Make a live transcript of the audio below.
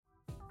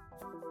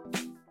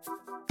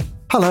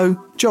Hello,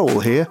 Joel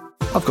here.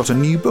 I've got a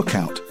new book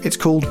out. It's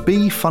called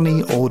Be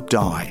Funny or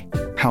Die: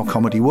 How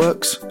Comedy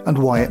Works and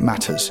Why It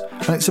Matters.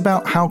 And it's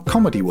about how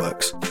comedy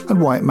works and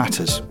why it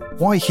matters.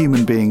 Why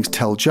human beings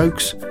tell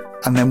jokes,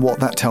 and then what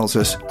that tells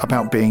us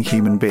about being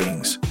human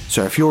beings.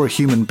 So if you're a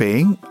human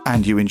being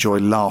and you enjoy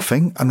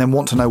laughing and then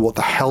want to know what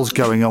the hell's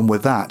going on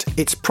with that,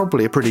 it's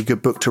probably a pretty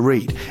good book to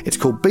read. It's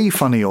called Be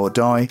Funny or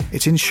Die.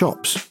 It's in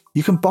shops.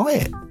 You can buy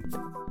it.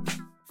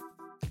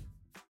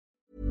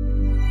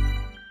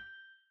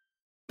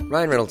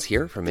 Ryan Reynolds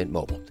here from Mint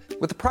Mobile.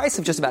 With the price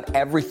of just about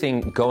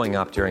everything going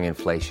up during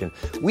inflation,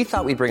 we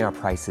thought we'd bring our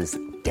prices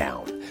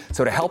down.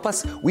 So to help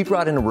us, we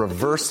brought in a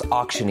reverse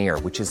auctioneer,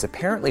 which is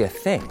apparently a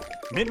thing.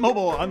 Mint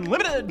Mobile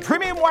Unlimited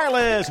Premium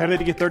Wireless. How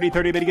to get 30,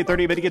 30, bit to get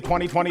 30, bit to get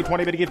 20, 20,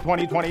 20, bit to get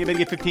 20, 20, bit to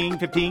get 15,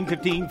 15,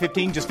 15,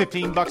 15, just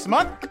 $15 a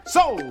month?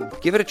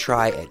 Sold! Give it a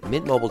try at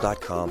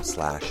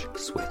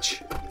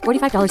mintmobile.com/switch.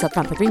 $45 up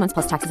front for 3 months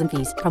plus taxes and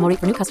fees. Promo rate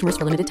for new customers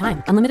for limited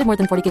time. Unlimited more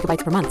than 40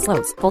 gigabytes per month.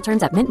 Slows full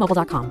terms at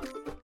mintmobile.com.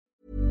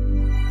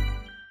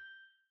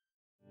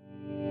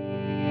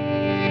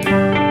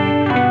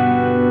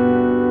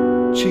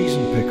 Cheese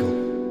and pickle.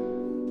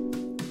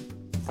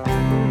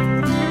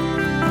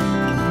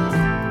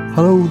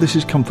 Hello, this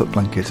is Comfort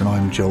Blanket and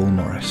I'm Joel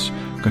Morris.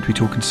 I'm going to be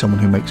talking to someone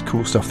who makes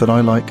cool stuff that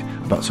I like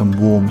about some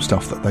warm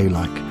stuff that they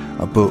like.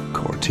 A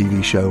book or a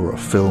TV show or a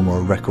film or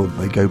a record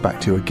that they go back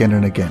to again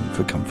and again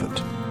for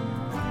comfort.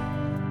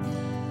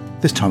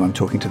 This time I'm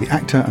talking to the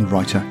actor and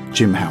writer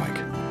Jim Howick.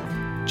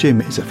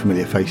 Jim is a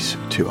familiar face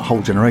to a whole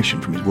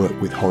generation from his work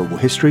with Horrible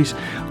Histories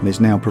and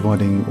is now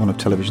providing one of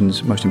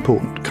television's most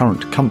important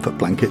current comfort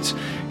blankets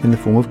in the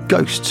form of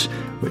Ghosts,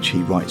 which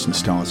he writes and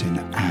stars in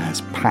as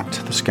Pat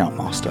the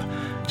Scoutmaster.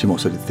 Jim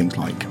also did things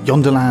like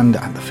Yonderland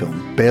and the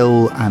film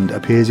Bill and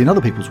appears in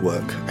other people's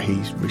work.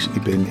 He's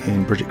recently been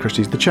in Bridget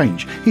Christie's The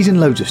Change. He's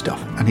in loads of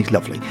stuff and he's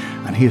lovely,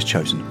 and he has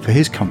chosen for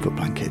his comfort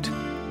blanket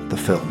the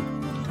film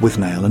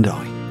Withnail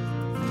I.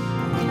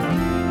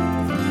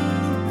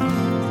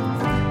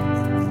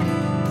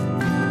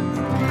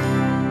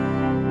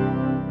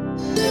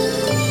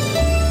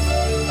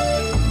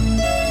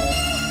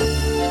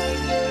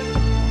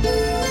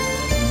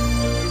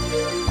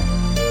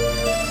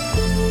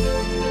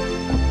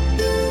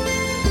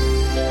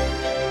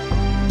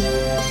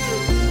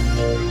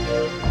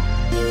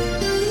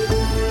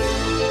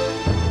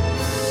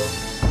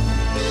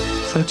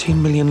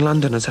 13 million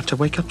Londoners have to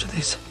wake up to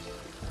this.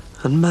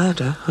 And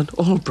murder, and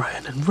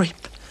Albrian, and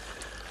rape.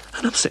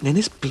 And I'm sitting in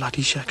this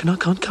bloody shack and I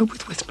can't cope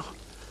with Withnail.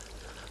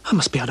 I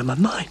must be out of my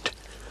mind.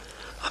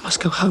 I must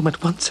go home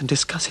at once and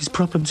discuss his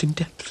problems in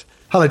depth.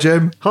 Hello,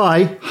 Jim.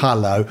 Hi.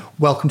 Hello.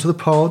 Welcome to the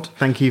pod.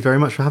 Thank you very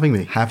much for having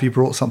me. Have you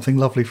brought something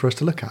lovely for us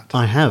to look at?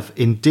 I have,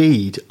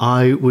 indeed.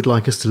 I would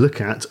like us to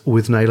look at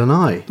Withnail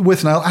I.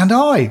 Withnail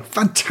I.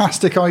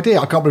 Fantastic idea.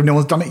 I can't believe no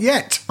one's done it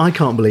yet. I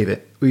can't believe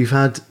it. We've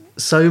had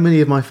so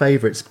many of my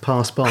favourites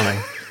pass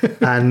by,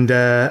 and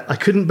I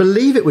couldn't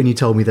believe it when you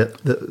told me that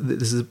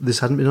this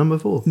hadn't been done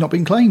before. Not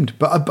been claimed,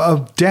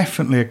 but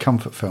definitely a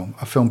comfort film.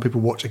 A film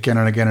people watch again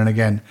and again and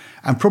again,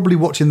 and probably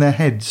watch in their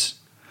heads.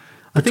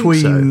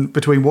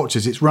 Between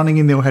watches, it's running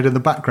in your head in the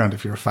background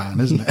if you're a fan,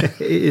 isn't it?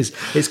 It is.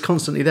 It's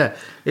constantly there.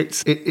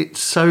 It's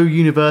so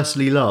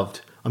universally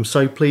loved. I'm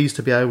so pleased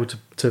to be able to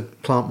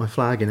plant my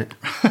flag in it.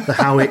 The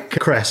Howick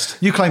crest.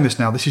 You claim this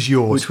now. This is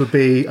yours. Which would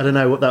be, I don't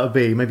know what that would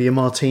be. Maybe a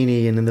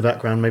martini, and in the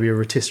background, maybe a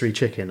rotisserie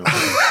chicken or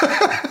something.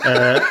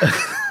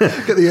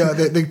 Get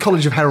the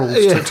College of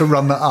Heralds to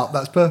run that up.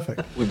 That's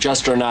perfect. We've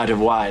just run out of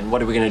wine.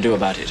 What are we going to do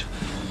about it?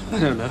 I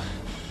don't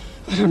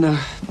know.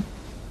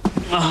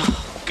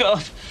 Oh,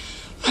 God.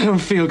 I don't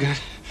feel good.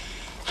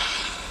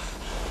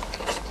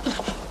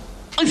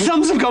 My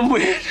thumbs have gone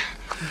weird.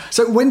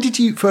 So when did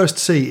you first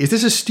see? Is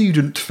this a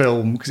student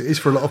film? Because it is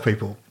for a lot of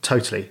people.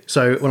 Totally.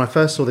 So when I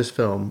first saw this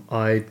film,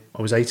 I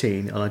was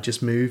 18 and I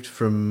just moved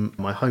from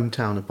my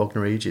hometown of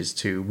Bognor Regis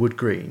to Wood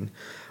Green,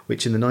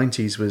 which in the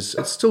 90s was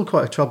still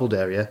quite a troubled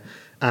area.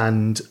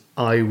 And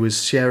I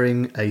was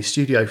sharing a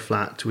studio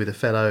flat with a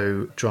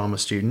fellow drama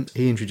student.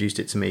 He introduced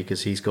it to me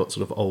because he's got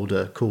sort of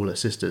older, cooler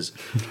sisters.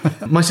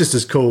 My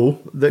sister's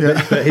cool, but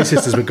his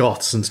sisters were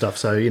goths and stuff,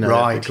 so, you know.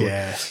 Right, cool,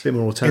 yes. A bit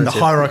more alternative. In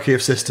the hierarchy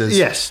of sisters.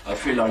 Yes. I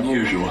feel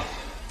unusual.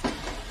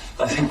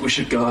 I think we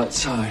should go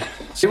outside.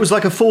 It was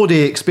like a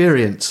 4D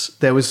experience.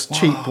 There was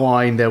cheap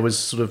wine, there was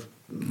sort of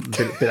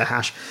a bit of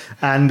hash,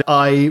 and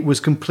I was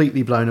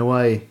completely blown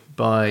away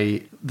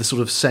by the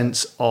sort of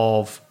sense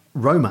of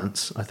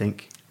romance, I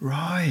think.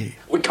 Right.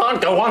 We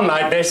can't go on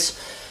like this.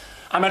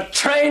 I'm a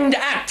trained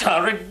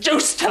actor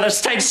reduced to the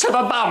status of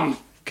a bum.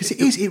 Because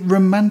it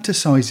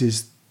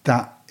romanticises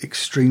that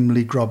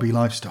extremely grubby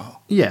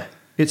lifestyle. Yeah,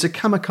 it's a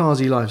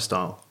kamikaze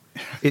lifestyle.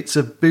 It's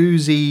a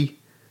boozy,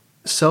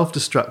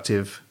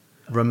 self-destructive,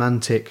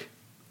 romantic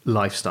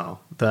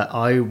lifestyle that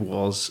I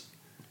was,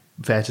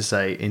 fair to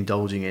say,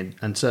 indulging in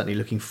and certainly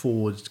looking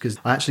forward, because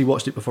I actually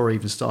watched it before I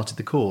even started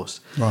the course.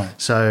 Right.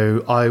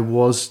 So I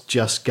was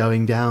just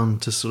going down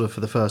to sort of for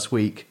the first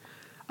week.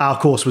 Our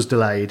course was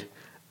delayed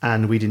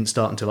and we didn't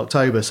start until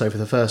October. So for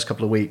the first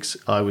couple of weeks,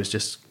 I was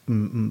just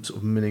sort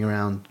of milling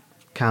around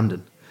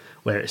Camden,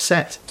 where it's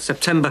set.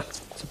 September.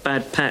 It's a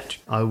bad patch.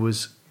 I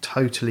was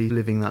totally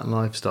living that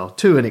lifestyle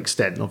to an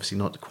extent, obviously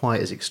not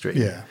quite as extreme.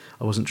 Yeah.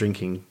 I wasn't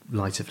drinking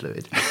lighter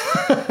fluid,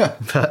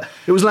 but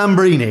it was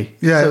Lambrini.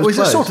 Yeah, so it was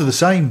close. sort of the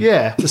same.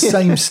 Yeah. The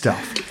same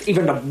stuff.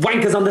 Even the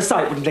wankers on the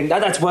site wouldn't think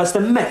that. That's worse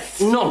than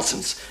meth.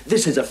 Nonsense.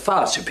 This is a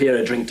far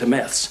superior drink to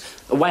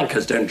meths. The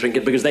wankers don't drink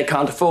it because they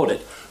can't afford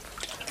it.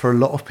 For a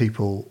lot of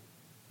people,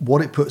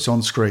 what it puts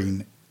on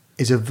screen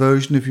is a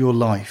version of your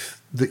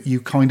life that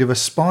you kind of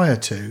aspire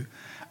to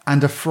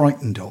and are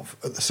frightened of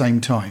at the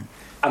same time.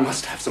 I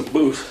must have some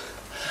booze.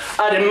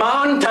 I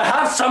demand to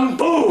have some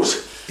booze!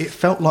 It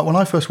felt like when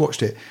I first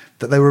watched it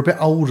that they were a bit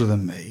older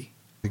than me.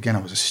 Again,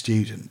 I was a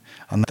student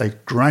and they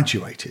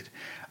graduated.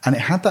 And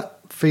it had that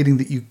feeling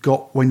that you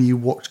got when you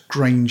watched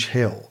Grange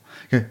Hill.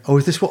 You go, oh,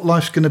 is this what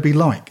life's going to be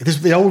like? Is this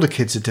what the older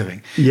kids are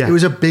doing? Yeah. It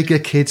was a bigger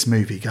kids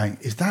movie going,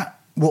 is that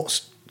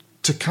what's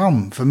to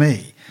come for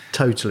me?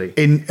 Totally.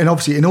 And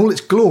obviously in all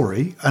its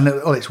glory and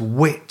all its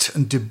wit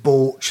and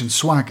debauch and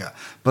swagger,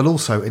 but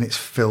also in its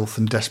filth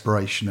and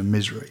desperation and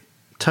misery.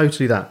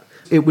 Totally that.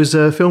 It was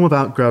a film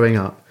about growing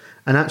up.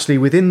 And actually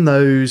within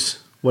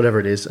those, whatever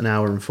it is, an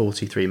hour and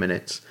 43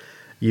 minutes,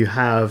 you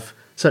have,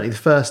 certainly the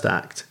first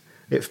act,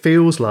 it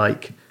feels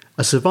like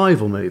a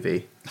survival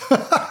movie.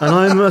 And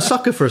I'm a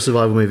sucker for a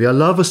survival movie. I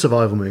love a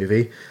survival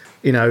movie.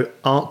 You know,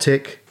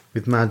 Arctic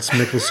with Mads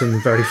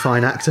Mikkelsen, very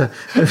fine actor.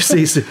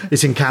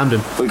 It's in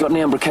Camden. We got any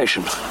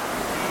embrocation?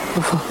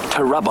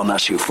 To rub on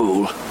us, you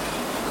fool.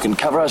 We can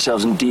cover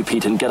ourselves in deep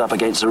heat and get up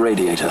against the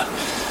radiator.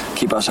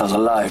 Keep ourselves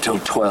alive till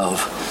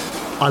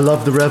 12. I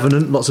love The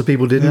Revenant. Lots of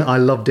people didn't. Yeah. I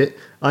loved it.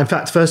 In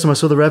fact, the first time I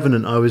saw The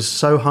Revenant, I was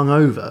so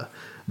hungover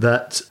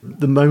that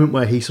the moment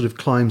where he sort of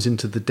climbs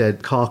into the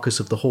dead carcass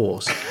of the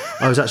horse,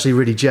 I was actually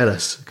really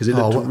jealous because it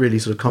looked really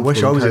sort of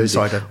comfortable. I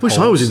wish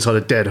I was inside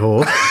a dead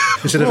horse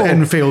instead of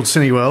Enfield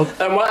Cineworld.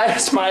 And why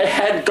has my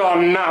head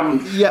gone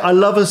numb? Yeah, I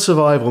love a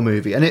survival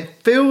movie, and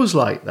it feels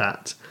like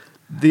that.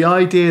 The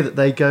idea that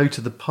they go to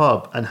the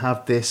pub and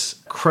have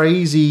this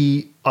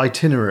crazy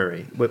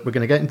itinerary. We're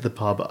going to get into the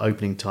pub at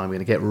opening time. We're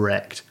going to get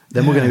wrecked.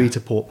 Then we're going to eat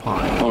a pork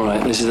pie. All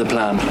right, this is the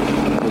plan.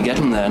 We'll get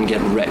them there and get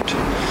wrecked.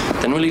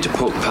 Then we'll eat a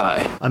pork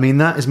pie. I mean,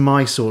 that is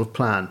my sort of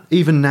plan,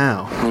 even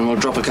now. Then we'll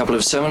drop a couple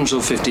of 7s or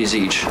 50s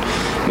each.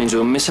 Means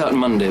we'll miss out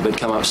Monday but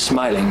come up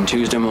smiling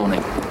Tuesday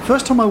morning.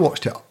 First time I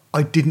watched it,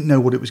 I didn't know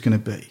what it was going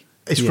to be.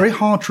 It's very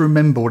hard to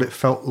remember what it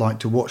felt like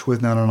to watch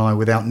Withnail I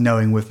without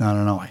knowing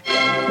Withnail I.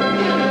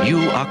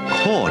 You are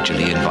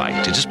cordially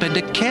invited to spend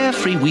a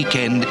carefree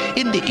weekend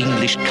in the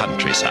English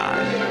countryside.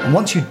 And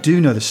once you do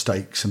know the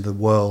stakes and the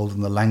world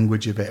and the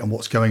language of it and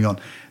what's going on,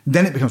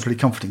 then it becomes really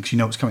comforting because you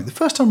know what's coming. The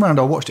first time around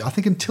I watched it, I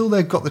think until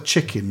they got the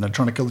chicken and they're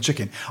trying to kill the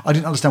chicken, I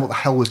didn't understand what the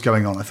hell was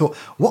going on. I thought,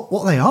 what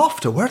are they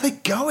after? Where are they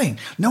going?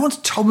 No one's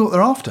told me what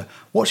they're after.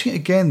 Watching it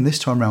again this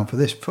time around for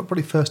this,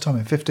 probably first time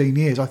in 15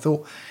 years, I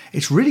thought,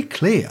 it's really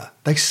clear.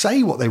 They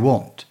say what they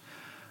want,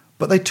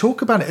 but they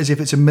talk about it as if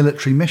it's a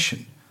military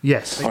mission.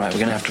 Yes. All right, we're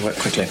going to have to work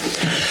quickly.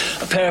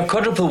 A pair of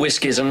quadruple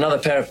whiskies and another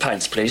pair of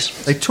pints,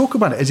 please. They talk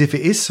about it as if it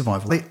is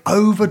survival. They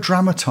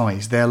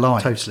over-dramatise their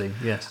lives. Totally,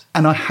 yes.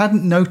 And I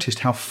hadn't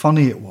noticed how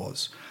funny it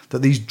was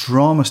that these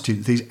drama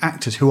students, these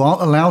actors who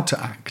aren't allowed to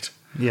act,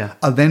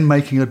 are then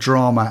making a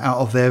drama out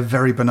of their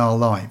very banal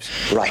lives.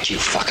 Right, you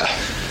fucker.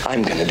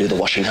 I'm going to do the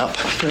washing up.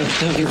 No,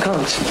 you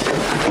can't.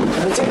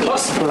 It's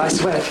impossible, I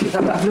swear.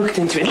 I've looked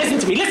into it. Listen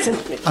to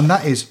me. And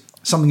that is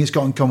something it's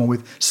got in common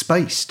with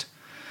Spaced.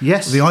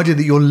 Yes. The idea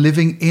that you're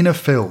living in a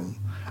film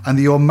and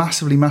that you're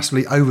massively,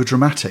 massively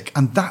over-dramatic.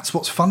 And that's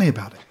what's funny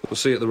about it. We'll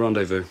see you at the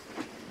rendezvous.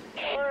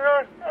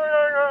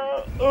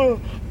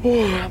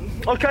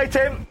 OK,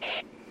 Tim.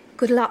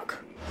 Good luck.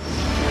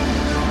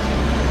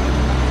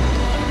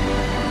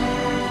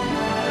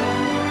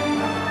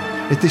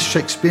 It's this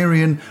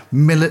Shakespearean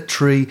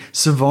military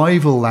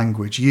survival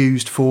language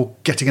used for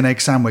getting an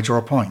egg sandwich or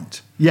a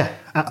pint. Yeah,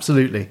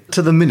 absolutely.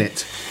 To the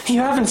minute.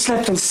 You haven't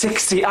slept in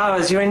 60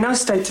 hours. You're in no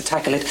state to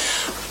tackle it.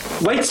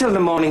 Wait till the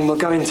morning. We'll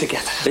go in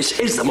together. This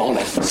is the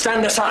morning.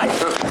 Stand aside.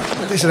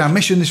 This is our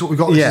mission. This is what we've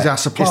got. This is our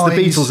supplies. It's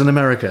the Beatles in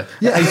America.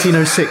 Yeah.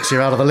 1806,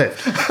 you're out of the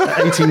lift.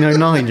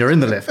 1809, you're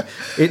in the lift.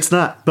 It's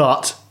that,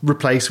 but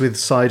replaced with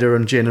cider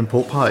and gin and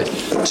pork pies.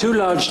 2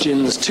 large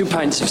gins, 2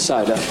 pints of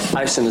cider,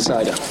 ice in the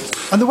cider.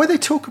 And the way they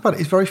talk about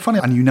it is very funny.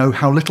 And you know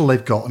how little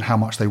they've got and how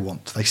much they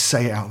want. They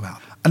say it out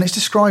loud. And it's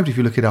described, if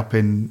you look it up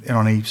in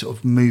on any sort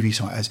of movie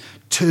site, as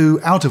 2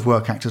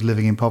 out-of-work actors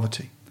living in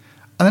poverty.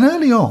 And then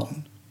early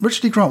on,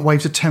 Richard E. Grant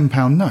waves a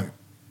 £10 note.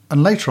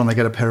 And later on, they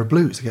get a pair of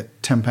blues. They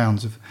get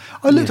 £10 of...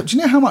 I looked up. Do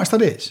you know how much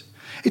that is?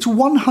 It's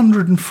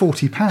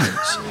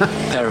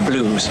 £140. Pair of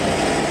blues.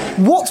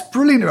 What's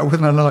brilliant about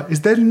Withnail I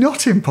is they're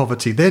not in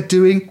poverty. They're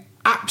doing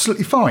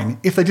absolutely fine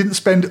if they didn't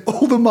spend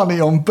all the money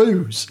on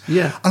booze.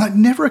 Yeah. And it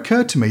never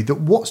occurred to me that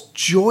what's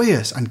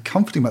joyous and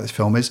comforting about this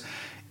film is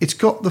it's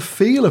got the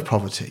feel of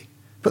poverty,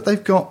 but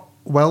they've got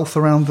wealth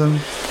around them.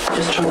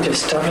 Just trying to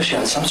establish it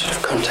in some sort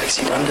of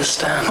context you'd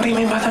understand. What do you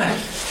mean by that?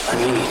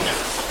 I mean,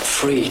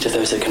 free to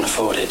those that can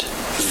afford it,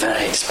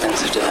 very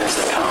expensive to those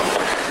that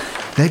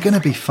can't. They're going to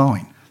be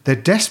fine. They're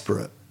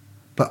desperate,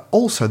 but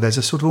also there's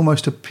a sort of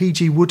almost a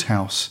P.G.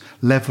 Wodehouse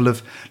level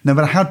of, no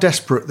matter how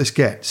desperate this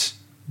gets,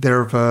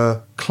 they're of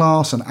a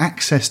class and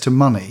access to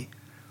money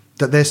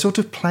that they're sort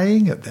of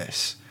playing at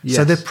this. Yes.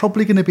 So they're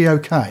probably going to be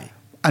okay.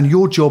 And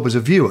your job as a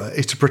viewer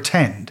is to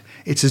pretend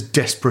it's as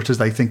desperate as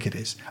they think it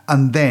is.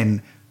 And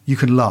then you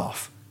can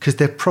laugh, because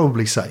they're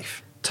probably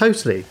safe.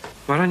 Totally.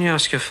 Why don't you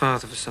ask your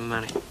father for some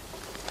money?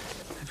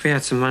 If we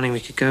had some money,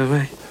 we could go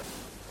away.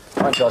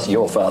 Why don't you ask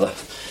your father?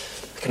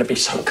 Can it be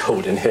so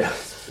cold in here?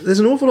 There's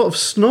an awful lot of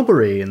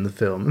snobbery in the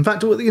film. In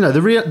fact, you know,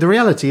 the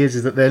reality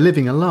is that they're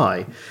living a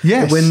lie.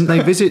 Yes. When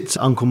they visit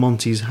Uncle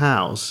Monty's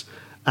house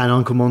and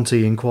Uncle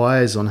Monty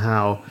inquires on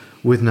how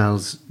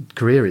Withnail's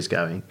career is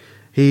going,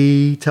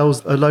 he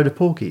tells a load of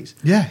porkies.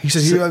 Yeah, he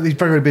says he's very,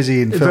 very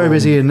busy in film. Very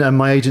busy, and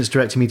my agent's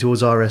directing me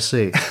towards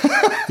RSC.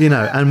 You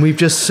know, and we've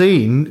just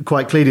seen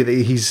quite clearly that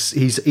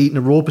he's eaten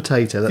a raw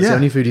potato. That's the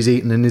only food he's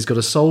eaten, and he's got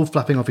a sole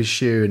flapping off his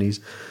shoe, and he's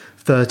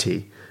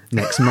 30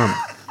 next month.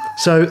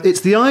 So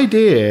it's the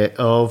idea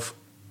of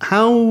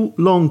how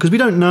long, because we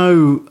don't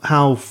know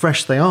how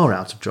fresh they are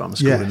out of drama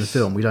school in the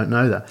film. We don't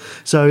know that.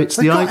 So it's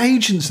they've got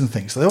agents and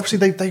things. So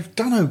they've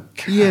done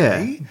okay.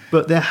 Yeah,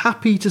 but they're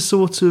happy to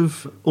sort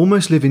of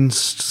almost live in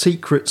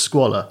secret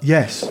squalor.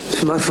 Yes.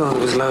 If my father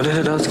was loaded,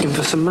 I'd ask him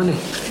for some money.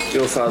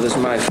 Your father's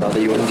my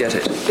father, you wouldn't get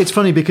it. It's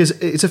funny because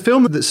it's a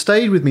film that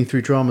stayed with me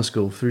through drama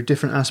school, through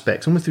different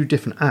aspects, almost through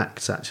different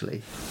acts,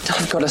 actually.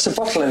 I've got us a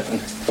bottle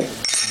open.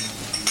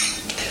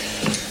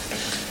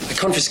 I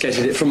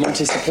confiscated it from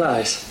Monty's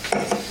supplies.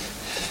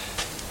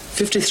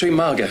 53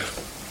 Margot.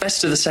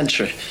 Best of the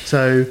century.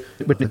 So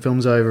when the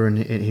film's over and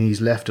he's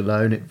left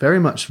alone, it very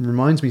much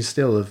reminds me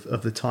still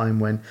of the time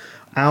when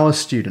our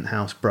student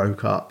house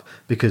broke up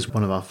because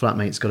one of our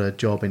flatmates got a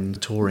job in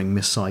touring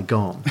Miss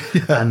Saigon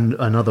and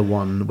another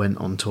one went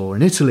on tour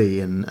in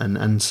Italy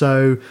and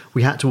so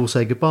we had to all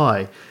say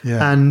goodbye.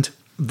 Yeah. And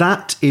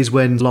that is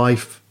when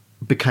life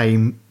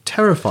became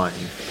terrifying.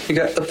 You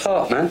got the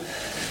part, man.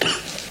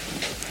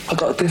 I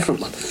got a different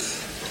one.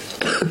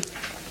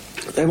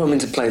 They want me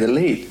to play the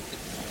lead.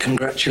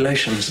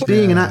 Congratulations.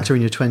 Being an actor in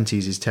your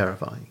 20s is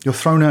terrifying. You're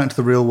thrown out into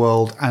the real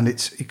world and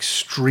it's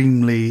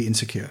extremely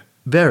insecure.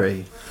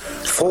 Very.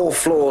 4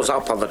 floors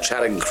up on the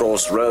Charing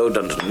Cross Road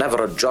and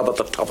never a job at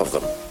the top of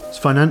them. It's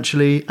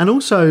financially and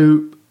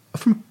also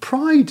from a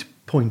pride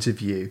point of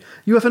view.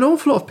 You have an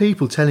awful lot of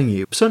people telling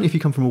you, certainly if you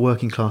come from a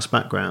working class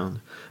background,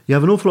 you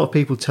have an awful lot of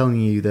people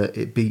telling you that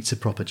it beats a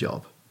proper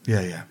job.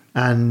 Yeah.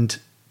 And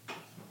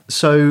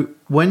so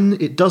when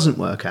it doesn't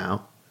work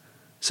out,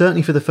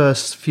 certainly for the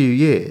first few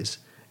years,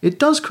 it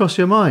does cross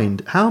your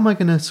mind, how am I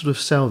going to sort of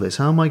sell this?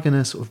 How am I going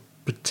to sort of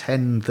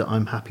pretend that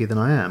I'm happier than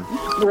I am?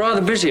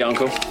 Rather busy,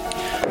 Uncle.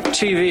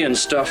 TV and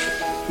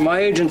stuff. My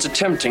agent's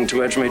attempting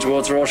to edge me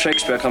towards the Royal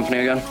Shakespeare Company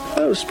again.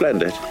 Oh,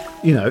 splendid.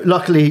 You know,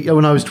 luckily,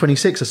 when I was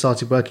 26, I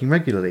started working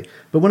regularly.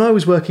 But when I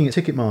was working at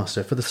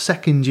Ticketmaster, for the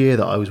second year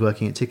that I was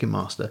working at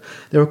Ticketmaster,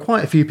 there were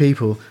quite a few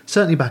people,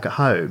 certainly back at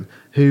home,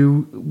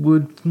 who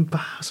would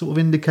sort of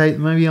indicate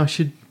maybe I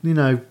should,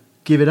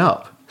 give it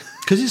up.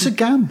 Because it's a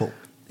gamble.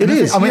 It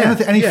is. I mean,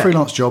 any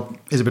freelance job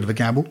is a bit of a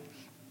gamble.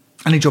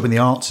 Any job in the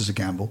arts is a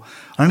gamble.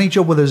 And any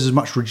job where there's as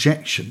much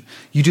rejection,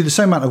 you do the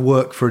same amount of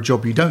work for a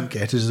job you don't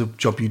get as a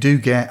job you do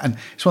get. And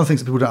it's one of the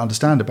things that people don't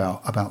understand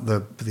about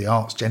the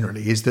arts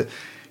generally is that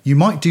you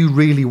might do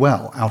really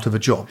well out of a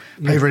job.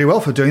 Pay really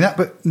well for doing that.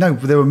 But no,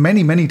 there were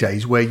many, many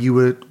days where you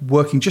were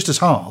working just as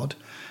hard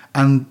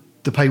and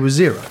the pay was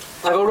zero.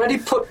 I've already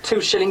put 2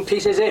 shilling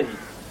pieces in.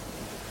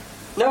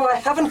 No, I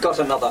haven't got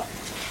another.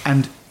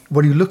 And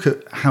when you look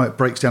at how it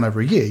breaks down over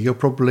a year, you're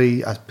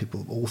probably, as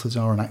people, authors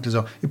are and actors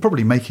are, you're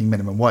probably making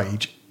minimum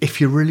wage if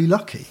you're really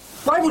lucky.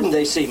 Why wouldn't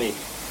they see me?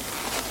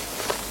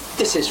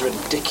 This is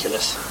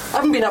ridiculous. I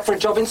haven't been up for a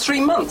job in 3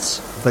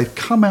 months. They've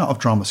come out of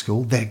drama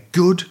school, they're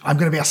good, I'm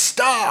going to be a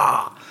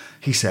star,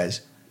 he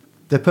says.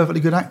 They're perfectly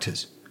good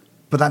actors.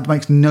 But that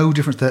makes no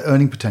difference to their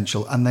earning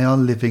potential, and they are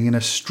living in a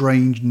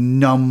strange,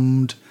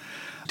 numbed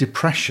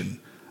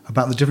depression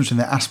about the difference in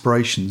their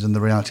aspirations and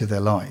the reality of their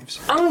lives.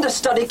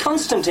 Understudy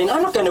Constantine.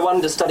 I'm not going to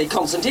understudy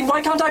Constantine.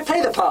 Why can't I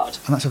play the part?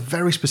 And that's a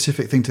very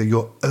specific thing to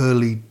your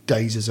early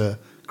days as a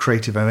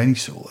creative of any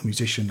sort, a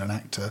musician, an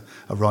actor,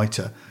 a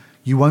writer.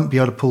 You won't be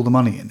able to pull the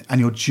money in, and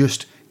you're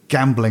just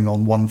gambling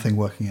on one thing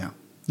working out.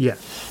 Yeah.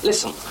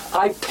 Listen,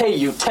 I pay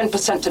you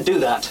 10% to do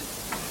that.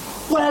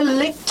 Well,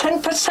 lick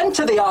 10%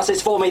 of the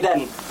arses for me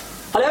then.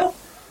 Hello?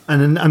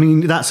 And I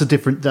mean, that's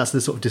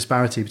the sort of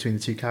disparity between the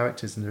two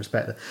characters in the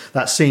respect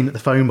that scene at the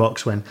phone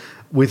box when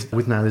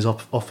Withnail is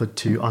offered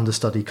to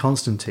understudy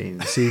Constantine,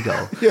 the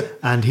seagull,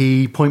 and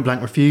he point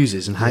blank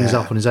refuses and hangs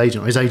up on his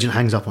agent, or his agent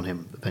hangs up on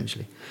him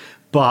eventually.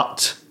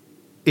 But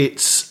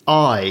it's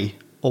I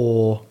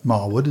or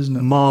Marwood, isn't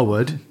it?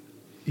 Marwood.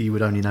 You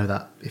would only know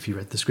that if you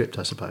read the script,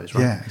 I suppose,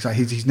 right? Yeah,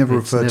 exactly. He's never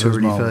referred to as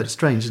Marwood. It's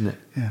strange, isn't it?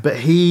 Yeah. But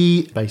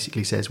he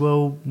basically says,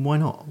 well, why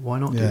not? Why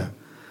not do it?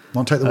 Why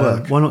not take the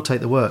work? Why not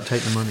take the work,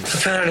 take the money?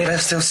 Apparently they're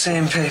still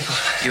seeing people.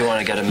 You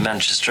want to go to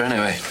Manchester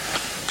anyway.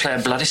 Play a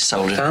bloody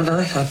soldier. Can't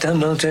I? I don't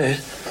know, dude.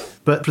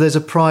 But there's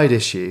a pride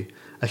issue,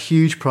 a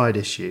huge pride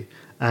issue.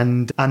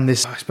 And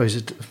this, I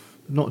suppose,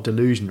 not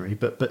delusionary,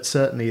 but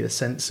certainly a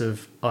sense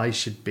of I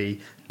should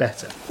be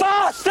better.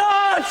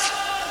 Bastards!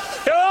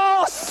 You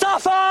all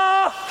suffer!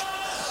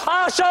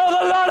 I'll show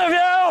the lot of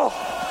you!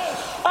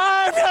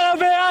 I'm gonna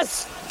be a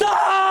star!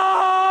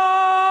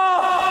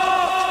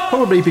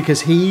 Probably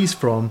because he's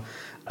from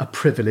a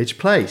privileged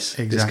place,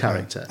 this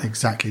character.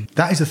 Exactly.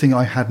 That is the thing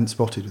I hadn't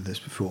spotted with this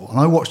before. And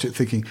I watched it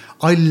thinking,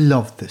 I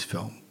loved this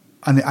film.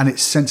 And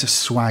its sense of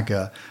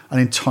swagger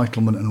and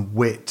entitlement and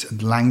wit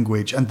and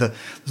language and the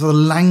sort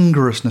of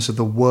languorousness of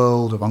the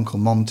world of Uncle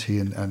Monty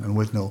and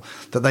Withnail,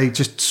 that they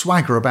just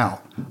swagger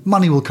about.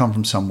 Money will come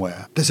from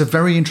somewhere. There's a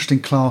very interesting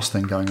class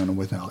thing going on in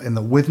Withnail, in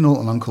that Withnail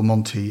and Uncle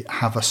Monty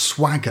have a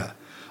swagger,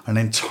 an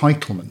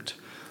entitlement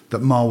that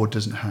Marwood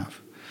doesn't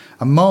have.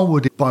 And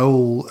Marwood, by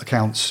all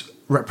accounts,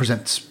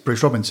 represents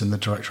Bruce Robinson, the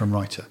director and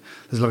writer.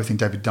 There's a lovely thing,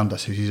 David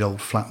Dundas, who's his old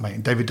flatmate.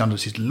 And David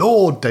Dundas is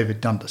Lord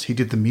David Dundas. He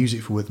did the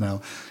music for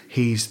Withnail.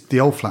 He's the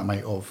old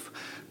flatmate of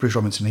Bruce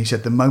Robinson. He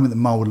said the moment that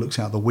Marwood looks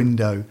out the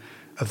window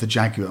of the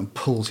Jaguar and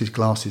pulls his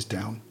glasses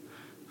down,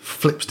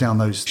 flips down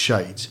those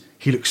shades,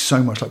 he looks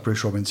so much like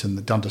Bruce Robinson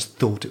that Dundas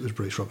thought it was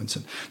Bruce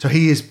Robinson. So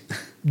he is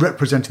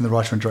representing the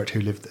writer and director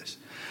who lived this.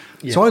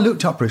 Yeah. So I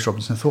looked up Bruce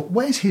Robinson and thought,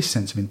 where's his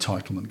sense of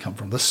entitlement come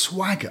from? The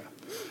swagger.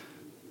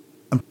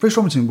 And Bruce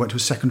Robinson went to a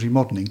secondary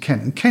modern in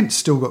Kent, and Kent's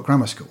still got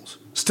grammar schools,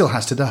 still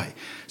has today.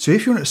 So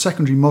if you're at a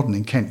secondary modern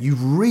in Kent,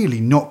 you've really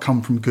not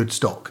come from good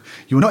stock.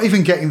 You're not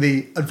even getting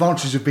the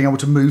advantages of being able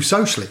to move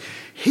socially.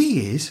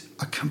 He is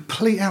a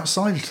complete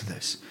outsider to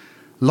this,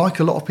 like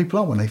a lot of people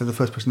are when they're the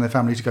first person in their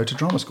family to go to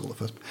drama school.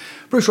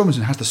 Bruce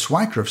Robinson has the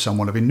swagger of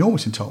someone of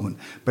enormous entitlement,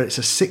 but it's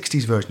a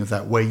 60s version of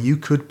that where you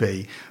could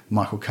be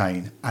Michael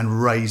Caine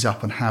and raise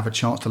up and have a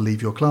chance to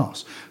leave your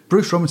class.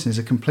 Bruce Robinson is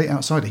a complete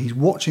outsider. He's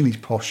watching these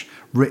posh,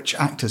 rich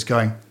actors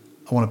going,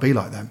 I want to be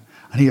like them.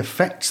 And he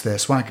affects their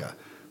swagger,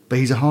 but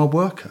he's a hard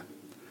worker.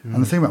 Mm.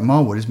 And the thing about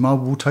Marwood is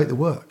Marwood will take the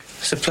work.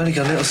 It's a bloody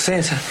good little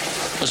theatre.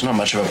 It's not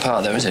much of a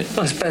part, though, is it?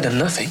 Well, it's better than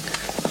nothing.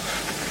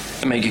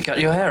 They make you cut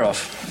your hair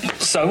off.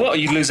 So what?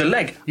 You'd lose a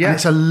leg? Yeah. And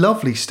it's a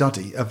lovely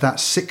study of that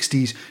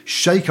 60s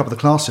shake-up of the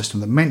class system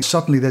that meant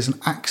suddenly there's an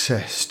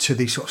access to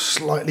these sort of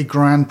slightly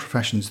grand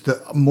professions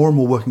that more and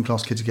more working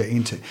class kids are getting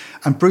into.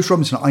 And Bruce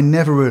Robinson, I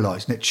never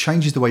realised, and it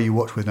changes the way you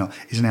watch Withnail,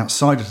 is an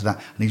outsider to that.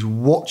 And he's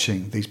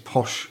watching these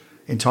posh,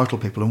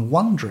 entitled people and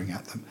wondering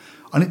at them.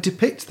 And it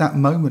depicts that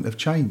moment of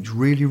change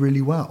really,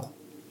 really well.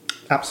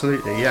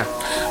 Absolutely, yeah.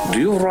 Do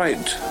you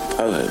write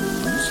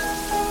poems?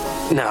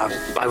 No,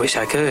 I wish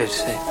I could.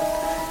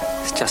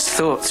 It's just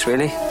thoughts,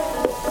 really.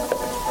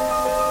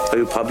 Are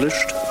you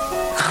published?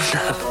 Oh,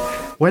 no.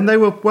 When they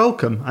were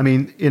welcome, I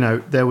mean, you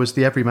know, there was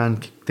the Everyman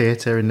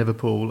Theatre in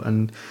Liverpool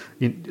and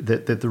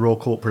the Royal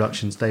Court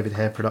Productions, David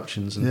Hare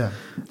Productions. And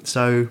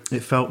so it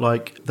felt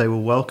like they were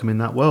welcome in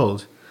that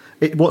world.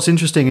 What's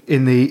interesting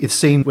in the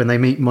scene when they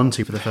meet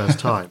Monty for the first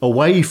time,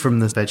 away from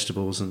the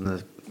vegetables and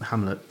the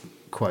Hamlet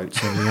quotes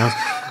and everything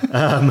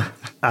else,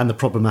 and the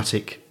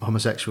problematic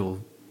homosexual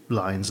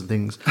lines and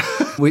things,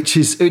 which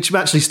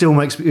actually still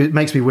makes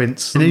me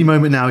wince. In any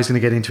moment now, he's going to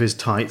get into his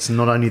tights, and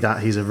not only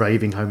that, he's a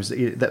raving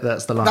homosexual.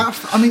 That's the line.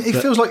 It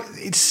feels like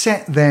it's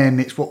set then.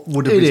 It's what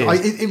would have been.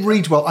 It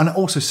reads well, and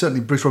also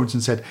certainly Bruce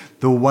Robinson said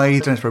the way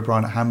Dennis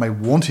O'Brien at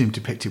Handmaid wanted him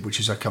depicted, which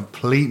is a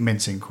complete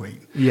mincing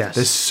queen. Yes,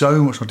 there's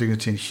so much more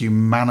dignity and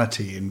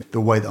humanity in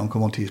the way that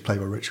Uncle Monty is played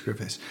by Richard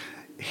Griffiths.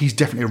 He's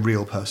definitely a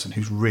real person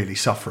who's really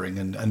suffering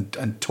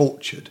and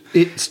tortured.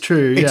 It's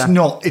true. It's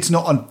not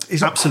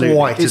Absolutely.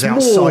 Quite it's as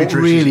outsider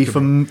more really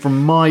from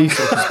my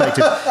sort of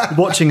perspective,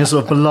 watching a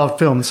sort of beloved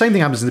film. The same thing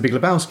happens in The Big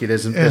Lebowski.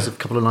 There's a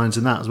couple of lines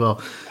in that as well.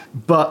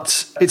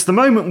 But it's the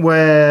moment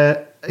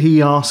where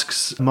he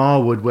asks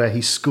Marwood where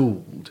he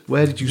schooled.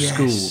 Where did you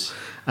school?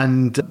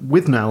 And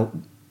Withnail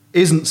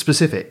isn't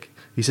specific.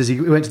 He says he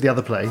went to the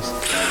other place.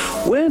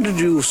 Where did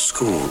you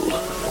school?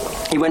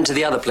 He went to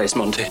the other place,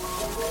 Monty.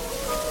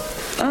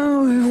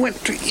 Oh, he went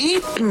to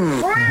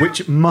Eton.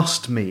 Which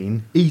must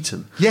mean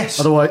Eton.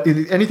 Yes. Otherwise,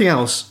 anything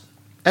else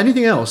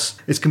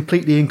is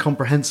completely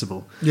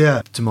incomprehensible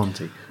to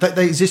Monty.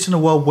 They exist in a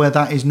world where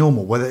that is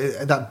normal,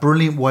 where that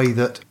brilliant way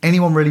that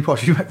anyone really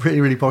posh, you met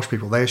really, really posh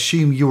people, they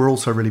assume you are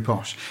also really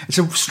posh. It's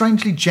a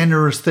strangely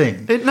generous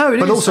thing.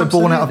 But also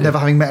born out of never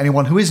having met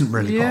anyone who isn't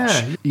really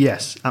posh.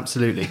 Yes,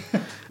 absolutely.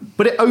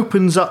 But it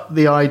opens up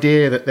the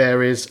idea that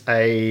there is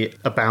a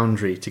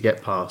boundary to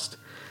get past.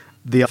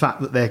 The fact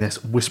that they're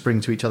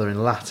whispering to each other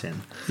in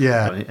Latin,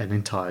 an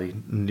entirely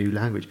new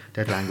language,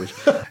 dead language.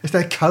 It's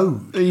their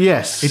code.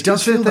 Yes, it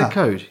does feel their that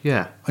code.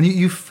 Yeah, and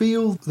you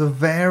feel the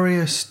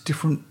various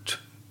different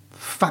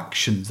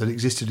factions that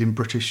existed in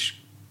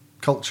British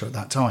culture at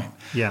that time.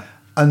 Yeah,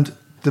 and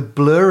the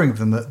blurring of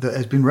them that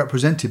has been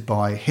represented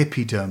by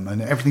hippiedom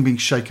and everything being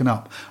shaken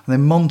up, and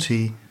then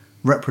Monty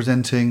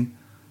representing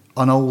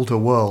an older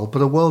world,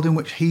 but a world in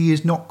which he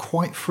is not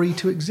quite free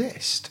to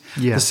exist.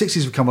 Yeah. The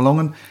 60s have come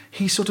along and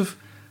he's sort of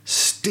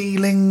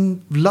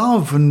stealing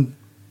love and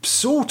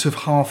sort of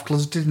half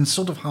closeted and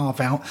sort of half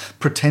out,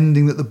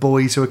 pretending that the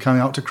boys who are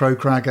coming out to Crow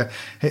Crag are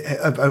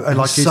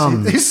like his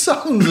sons as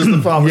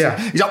the farmer. Yeah.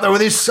 He's up there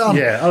with his son.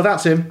 Yeah, oh,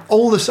 that's him.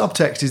 All the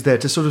subtext is there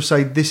to sort of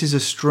say this is a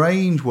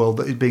strange world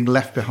that is being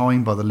left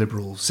behind by the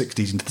liberal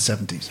 60s into the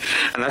 70s.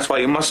 And that's why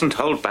you mustn't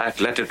hold back.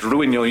 Let it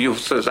ruin your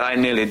youth as I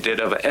nearly did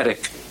over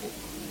Eric.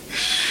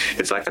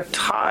 It's like a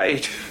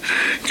tide.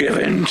 Give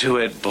in to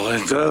it,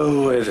 boy.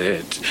 Go with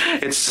it.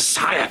 It's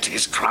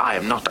society's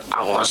crime, not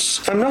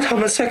ours. I'm not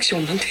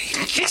homosexual, Monty.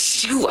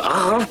 Yes, you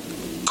are.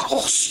 Of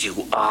course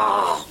you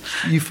are.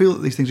 You feel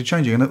that these things are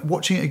changing, and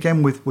watching it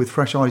again with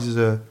fresh eyes as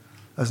an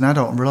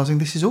adult and realising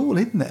this is all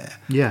in there.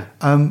 Yeah.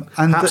 And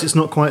perhaps it's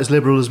not quite as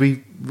liberal as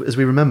we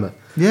remember.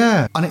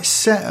 Yeah. And it's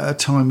set at a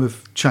time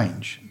of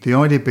change. The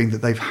idea being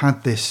that they've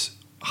had this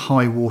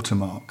high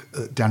watermark,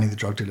 Danny the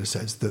drug dealer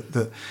says,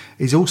 that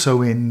is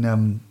also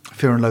in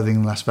Fear and Loathing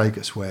in Las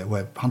Vegas,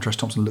 where Hunter S.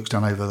 Thompson looks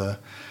down over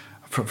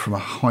from a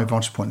high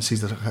vantage point and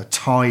sees that a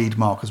tide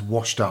mark has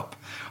washed up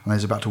and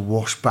is about to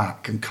wash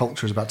back, and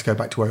culture is about to go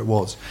back to where it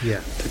was. Yeah.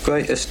 The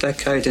greatest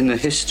decade in the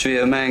history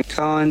of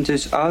mankind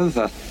is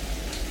over.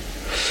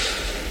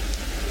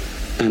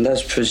 And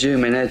as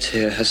Presuming Ed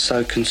here has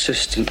so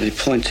consistently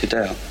pointed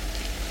out,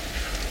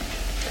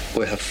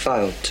 we have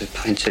failed to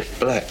paint it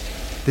black.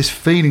 This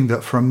feeling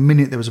that for a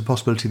minute there was a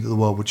possibility that the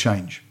world would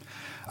change.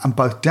 And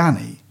both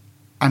Danny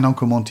and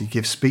Uncle Monty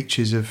give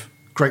speeches of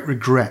great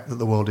regret that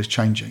the world is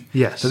changing.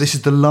 Yes. So this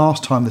is the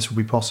last time this will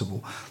be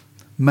possible.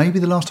 Maybe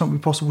the last time it will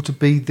be possible to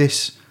be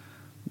this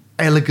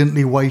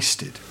elegantly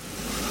wasted.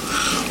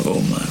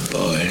 Oh, my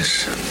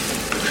boys,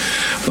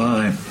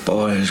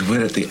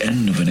 we're at the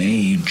end of an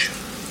age.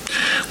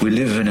 We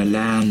live in a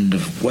land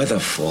of weather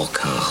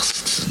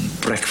forecasts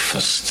and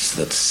breakfasts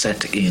that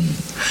set in,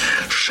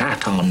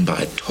 shat on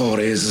by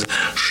Tories,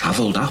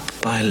 shovelled up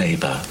by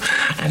Labour.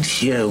 And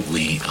here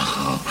we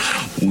are,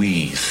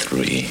 we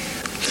three,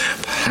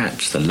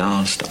 perhaps the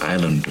last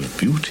island of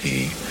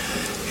beauty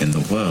in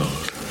the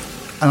world.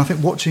 And I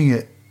think watching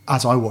it,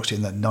 as I watched it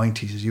in the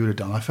 90s, as you would have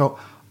done, I felt,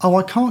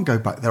 I can't go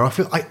back there.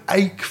 I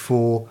ache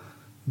for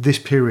this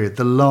period,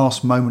 the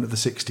last moment of the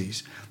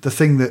 60s, the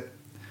thing that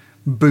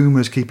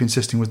boomers keep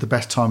insisting was the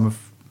best time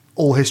of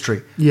all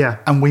history. Yeah.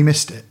 And we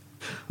missed it.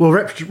 Well,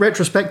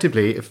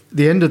 retrospectively, if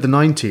the end of the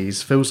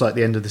 90s feels like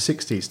the end of the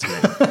 60s to me.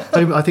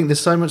 I think there's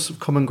so much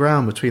common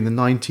ground between the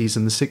 90s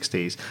and the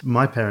 60s.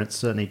 My parents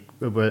certainly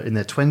were in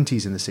their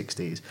 20s in the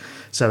 60s,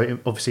 so it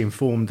obviously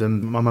informed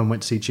them. My mum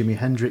went to see Jimi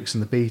Hendrix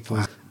and the Beatles.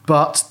 Wow.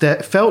 But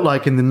it felt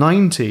like in the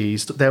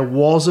 90s there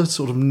was a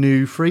sort of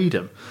new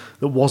freedom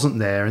that wasn't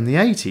there in the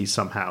 80s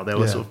somehow. There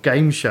were sort of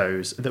game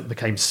shows that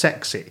became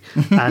sexy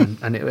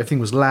and everything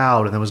was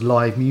loud and there was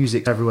live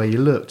music everywhere you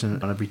looked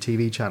and on every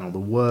TV channel, The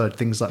Word,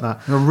 things like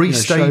that. A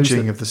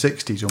restaging of the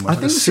 60s almost.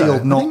 I think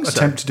sealed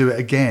attempt to do it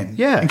again.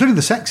 Yeah. Including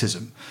the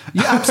sexism.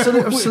 Yeah,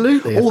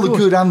 absolutely. All the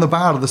good and the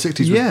bad of the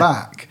 60s was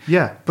back.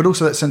 Yeah. But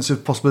also that sense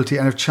of possibility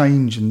and of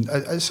change. And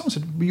as someone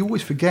said, we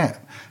always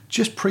forget,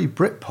 just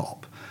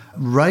pre-Britpop,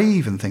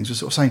 rave and things were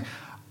sort of saying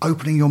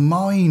opening your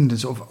mind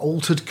and sort of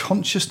altered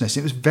consciousness.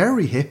 It was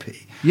very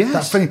hippie. Yes.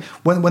 That feeling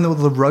when all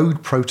the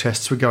road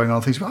protests were going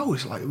on, things it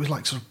was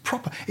like sort of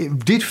proper.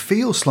 It did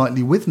feel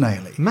slightly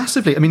Withnail-y.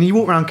 Massively. I mean, you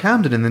walk around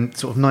Camden in the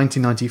sort of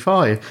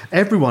 1995,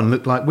 everyone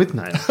looked like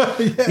Withnail.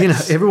 Yes. You know,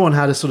 everyone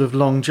had a sort of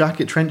long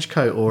jacket, trench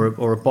coat,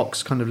 or a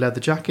box kind of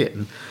leather jacket,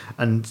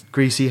 and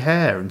greasy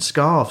hair and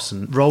scarves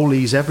and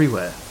rollies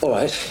everywhere. All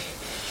right.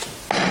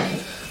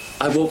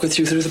 I walk with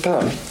you through the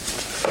park.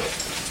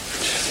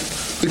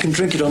 We can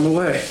drink it on the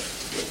way.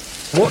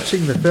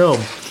 Watching the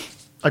film,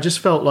 I just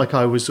felt like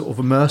I was sort of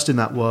immersed in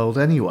that world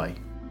anyway.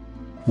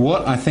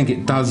 What I think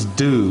it does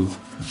do,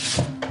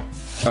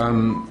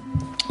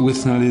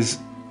 Withnail,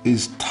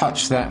 is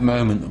touch that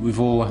moment that we've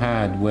all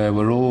had where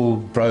we're all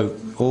broke,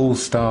 all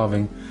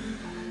starving,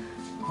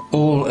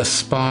 all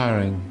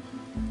aspiring,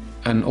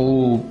 and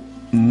all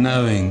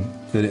knowing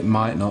that it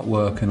might not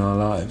work in our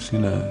lives, you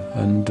know.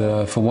 And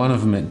for one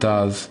of them it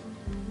does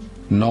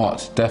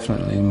not,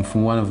 definitely, and for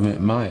one of them it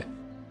might.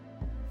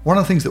 One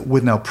of the things that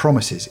Withnail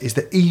promises is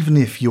that even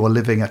if you are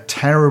living a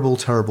terrible,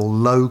 terrible,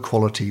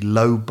 low-quality,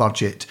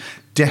 low-budget,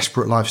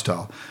 desperate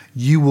lifestyle,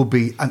 you will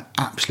be an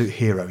absolute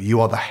hero. You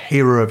are the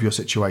hero of your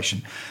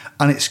situation.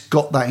 And it's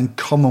got that in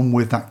common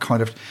with that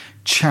kind of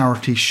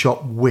charity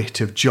shop wit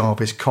of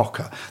Jarvis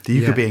Cocker, that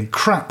you could be in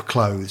crap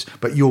clothes,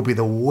 but you'll be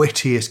the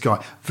wittiest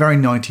guy. Very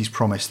 90s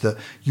promise that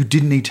you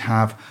didn't need to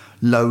have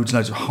loads and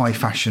loads of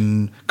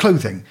high-fashion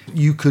clothing.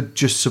 You could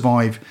just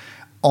survive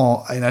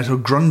in a sort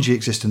of grungy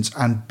existence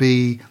and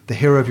be the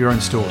hero of your own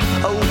story.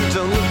 Oh, we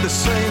don't look the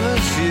same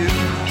as you,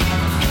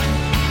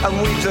 and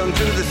we don't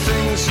do the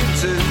things you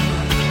do,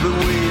 but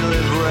we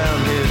live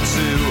around here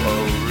too,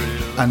 oh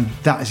really? And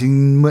that is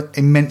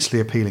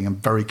immensely appealing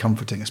and very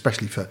comforting,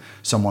 especially for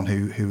someone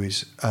who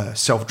is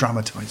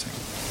self-dramatising.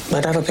 My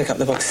dad will pick up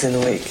the boxes in a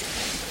week,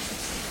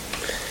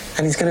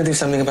 and he's going to do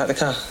something about the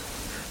car.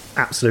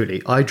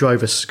 Absolutely. I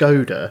drove a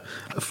Skoda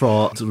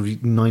for sort of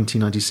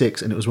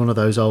 1996, and it was one of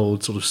those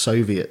old sort of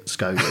Soviet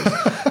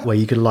Skodas where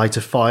you could light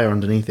a fire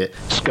underneath it.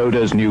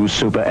 Skoda's new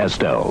Super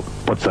Estelle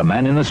puts a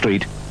man in the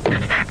street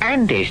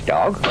and his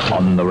dog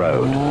on the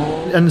road.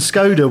 And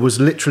Skoda was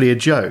literally a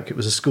joke. It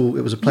was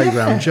a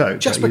playground joke.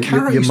 Jasper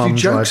Carrot used to do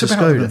jokes about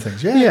them and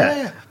things.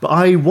 Yeah. But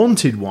I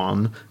wanted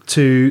one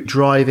to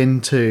drive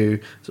into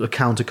sort of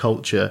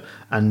counterculture,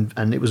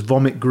 and it was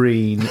vomit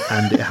green,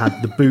 and it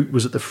had the boot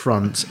was at the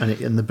front,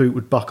 and the boot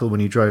would buckle when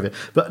you drove it.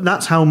 But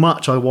that's how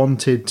much I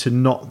wanted to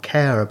not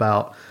care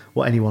about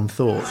what anyone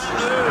thought.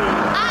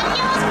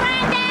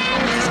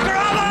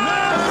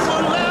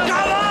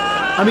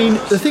 I mean,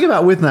 the thing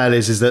about Withnail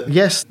is that,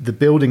 yes, the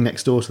building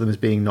next door to them is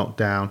being knocked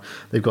down.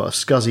 They've got a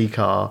scuzzy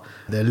car.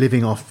 They're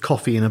living off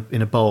coffee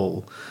in a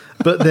bowl.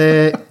 But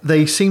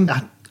they seem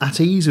at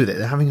ease with it.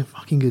 They're having a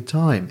fucking good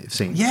time, it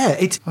seems. Yeah,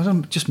 I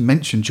don't just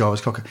mention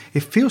Jarvis Cocker.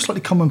 It feels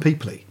slightly common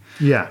people-y.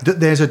 Yeah. That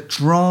there's a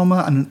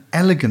drama and an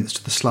elegance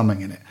to the slumming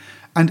in it.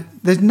 And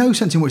there's no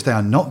sense in which they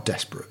are not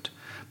desperate.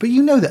 But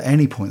you know that at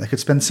any point they could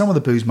spend some of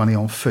the booze money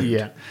on food.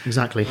 Yeah,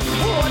 exactly.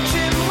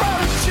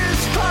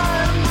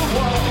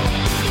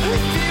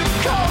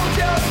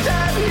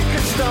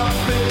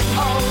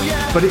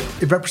 But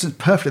it represents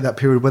perfectly that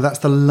period where that's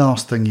the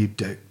last thing you'd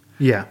do.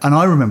 Yeah. And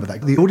I remember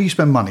that. The order you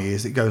spend money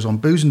is it goes on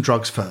booze and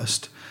drugs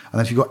first, and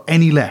then if you've got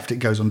any left, it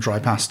goes on dry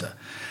pasta.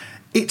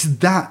 It's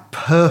that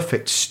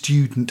perfect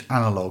student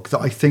analogue that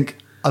I think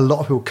a lot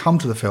of people come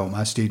to the film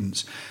as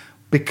students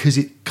because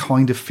it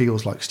kind of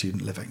feels like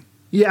student living.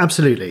 Yeah,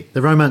 absolutely.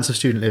 The romance of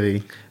student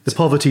living, the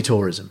poverty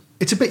tourism.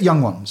 It's a bit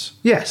Young Ones.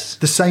 Yes.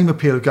 The same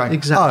appeal of going,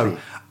 exactly. Oh,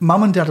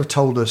 Mum and Dad have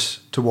told us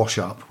to wash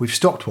up. We've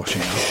stopped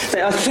washing up.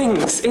 There are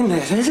things in there.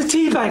 There's a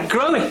tea bag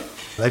growing.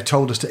 They've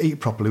told us to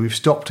eat properly. We've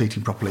stopped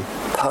eating properly.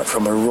 Apart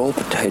from a raw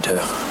potato,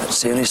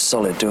 it's the only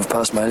solid to have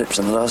passed my lips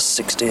in the last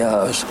 60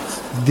 hours.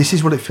 This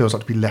is what it feels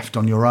like to be left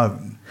on your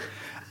own,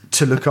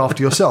 to look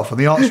after yourself. And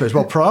the answer is,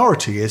 well,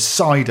 priority is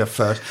cider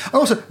first. And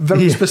also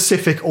very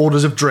specific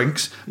orders of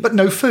drinks, but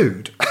no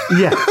food.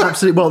 Yeah,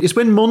 absolutely. Well, it's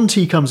when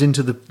Monty comes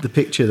into the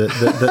picture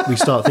that we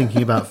start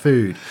thinking about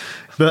food.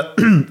 But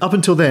up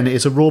until then,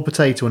 it's a raw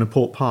potato and a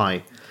pork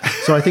pie.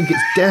 So I think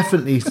it's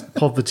definitely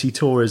poverty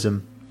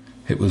tourism.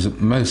 It was the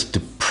most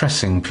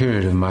depressing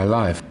period of my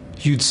life.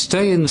 You'd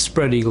stay in the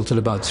Spread Eagle till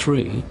about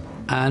 3,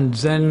 and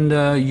then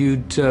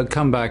you'd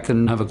come back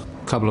and have a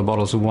couple of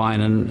bottles of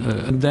wine,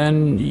 and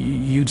then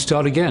you'd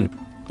start again.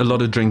 A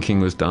lot of drinking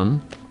was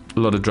done. A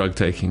lot of drug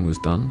taking was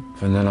done.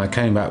 And then I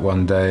came back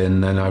one day,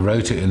 and then I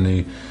wrote it in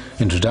the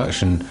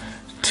introduction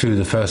to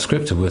the first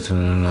script of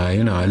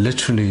Withnail, and I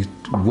literally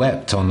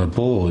wept on the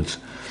boards,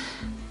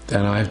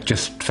 and I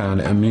just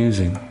found it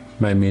amusing,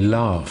 made me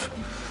laugh.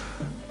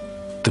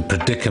 The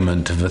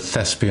predicament of a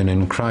thespian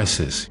in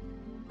crisis.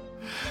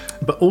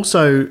 But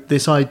also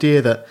this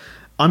idea that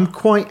I'm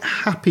quite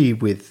happy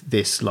with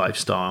this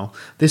lifestyle.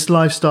 This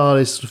lifestyle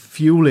is sort of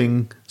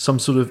fueling some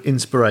sort of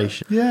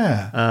inspiration.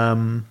 Yeah.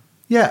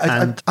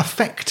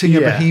 Affecting a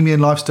bohemian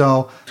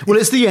lifestyle. Well,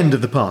 it's the end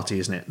of the party,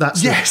 isn't it?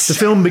 Yes. The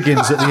film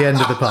begins at the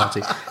end of the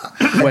party.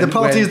 The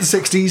party is the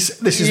 60s.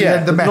 This is the end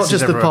of the mess. Not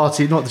just the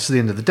party, not just the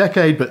end of the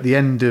decade, but the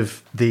end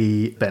of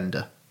the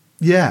bender.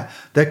 Yeah,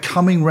 they're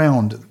coming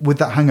round with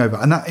that hangover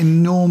and that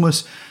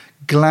enormous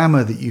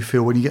glamour that you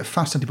feel when you get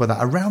fascinated by that.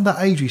 Around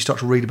that age, you start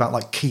to read about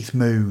like Keith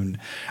Moon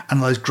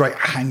and those great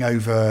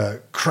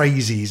hangover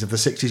crazies of the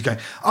 60s going,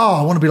 oh,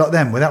 I want to be like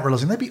them, without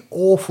realising they'd be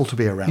awful to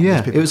be around.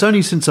 Yeah, it was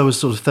only since I was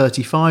sort of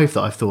 35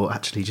 that I thought,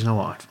 actually, do you know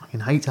what? I fucking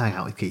hate to hang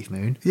out with Keith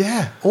Moon.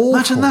 Yeah, awful.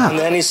 Imagine that. And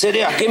then he said,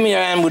 yeah, give me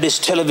your hand with this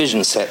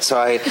television set. So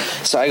I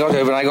got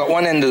over and I got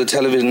one end of the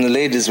television, the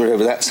ladies were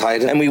over that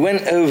side, and he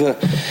went over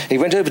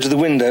to the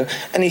window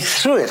and he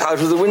threw it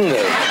out of the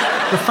window.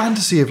 The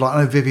fantasy of like,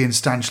 I know, Vivian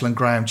Stanchel and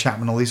Graham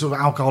Chapman, all these sort of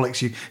alcoholics,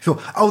 you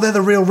thought, oh, they're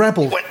the real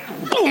rebels. Went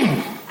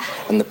boom!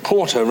 And the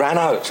porter ran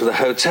out to the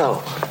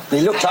hotel. And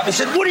he looked up and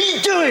said, what are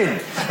you doing?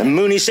 And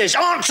Mooney says,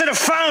 answer the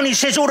phone. He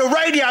says, all the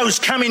radio's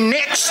coming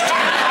next.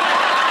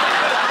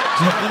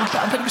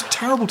 I bet it was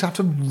terrible to have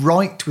to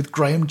write with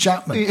Graham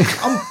Chapman.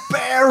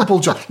 Unbearable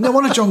job. No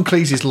wonder John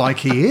Cleese is like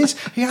he is.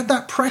 He had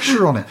that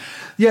pressure on it.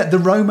 Yeah, the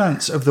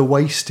romance of the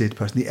wasted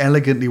person, the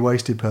elegantly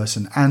wasted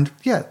person. And,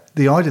 yeah,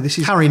 the idea, this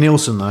is... Harry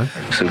Nilsson, though.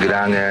 So go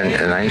down there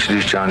and I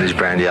introduced John as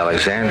Brandy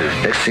Alexander.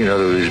 Next thing you know,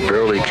 there was these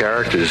burly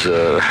characters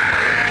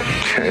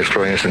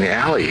throwing us in the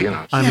alley, you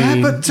know.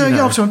 I'm a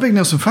big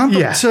Nilsson fan,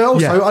 but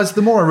as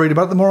the more I read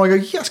about it, the more I go,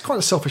 yes, quite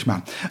a selfish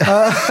man.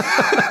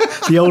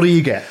 The older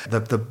you get.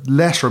 The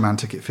less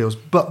romantic it feels.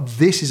 But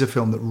this is a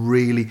film that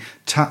really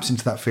taps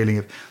into that feeling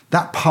of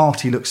that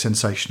party looks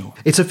sensational.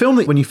 It's a film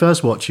that when you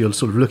first watch, you're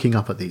sort of looking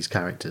up at these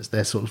characters.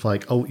 They're sort of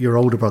like your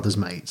older brother's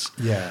mates.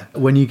 Yeah.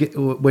 When you get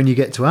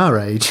to our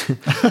age,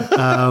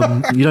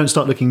 you don't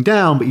start looking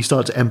down, but you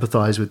start to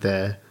empathise with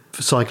their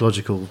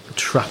psychological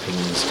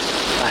trappings.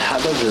 I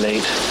have of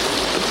late,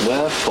 but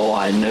wherefore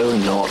I know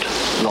not,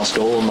 lost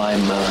all my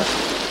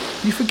mirth.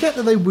 You forget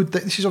that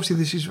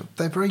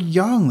they're very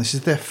young. This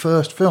is their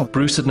first film.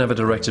 Bruce had never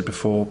directed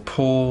before.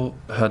 Paul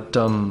had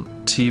done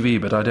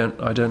TV, but I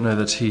don't know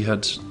that he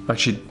had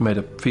actually made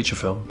a feature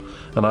film,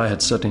 and I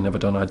had certainly never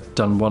done. I'd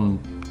done one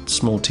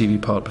small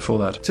TV part before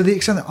that. To the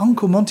extent that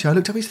Uncle Monty, I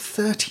looked up, he's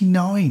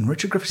 39.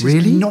 Richard Griffiths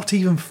is not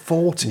even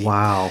 40.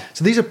 Wow.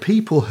 So these are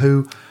people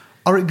who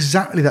are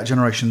exactly that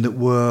generation that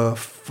were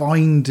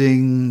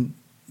finding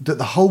that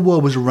the whole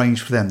world was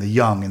arranged for them, the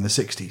young in the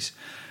 60s.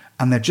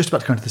 And they're just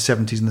about to go into the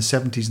 70s, and the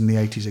 70s and the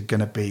 80s are going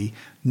to be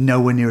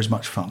nowhere near as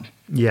much fun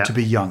to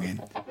be young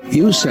in.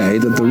 You say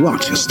that the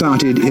rot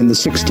started in the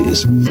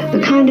 60s. The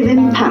kind of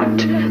impact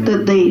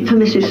that the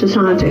permissive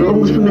society, all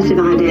those permissive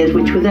ideas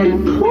which were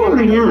then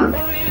pouring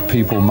out.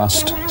 People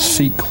must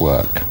seek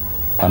work,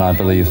 and I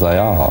believe they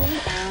are.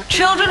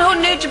 Children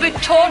who need to be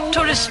taught to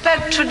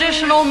respect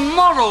traditional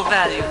moral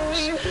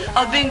values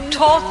are being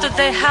taught that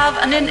they have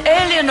an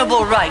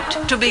inalienable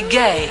right to be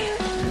gay.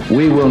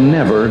 We will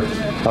never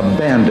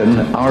abandon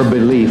our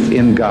belief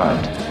in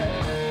God.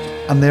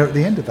 And they're at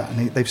the end of that,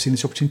 and they've seen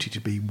this opportunity to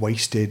be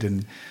wasted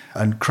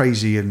and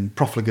crazy and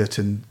profligate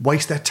and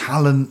waste their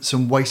talents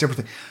and waste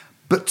everything,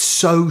 but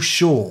so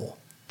sure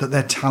that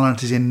their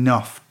talent is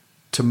enough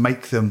to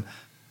make them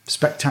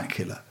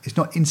spectacular. It's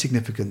not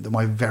insignificant that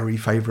my very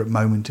favourite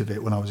moment of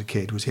it when I was a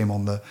kid was him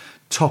on the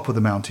top of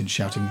the mountain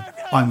shouting,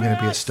 "I'm going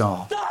to be a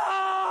star.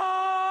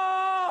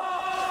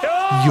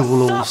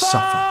 You'll all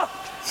suffer."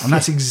 And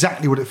that's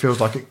exactly what it feels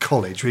like at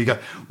college, where you go,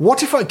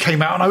 what if I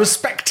came out and I was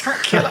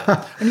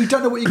spectacular? And you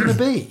don't know what you're going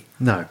to be.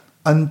 No.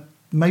 And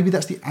maybe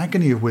that's the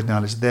agony of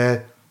Withnail, is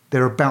they're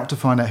about to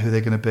find out who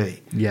they're going to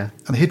be. Yeah.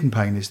 And the hidden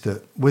pain is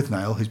that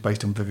Withnail, who's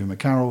based on Vivian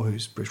McCarroll,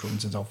 who's Bruce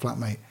Robinson's old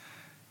flatmate,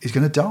 is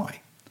going to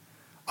die.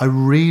 I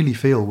really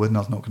feel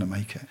Withnail's not going to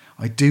make it.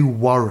 I do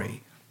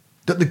worry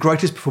that the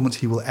greatest performance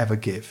he will ever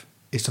give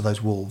is to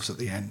those wolves at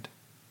the end.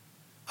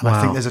 And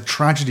I think there's a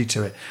tragedy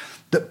to it,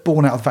 that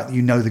born out of the fact that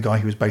you know the guy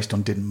he was based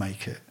on didn't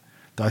make it.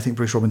 That I think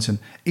Bruce Robinson,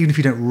 even if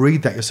you don't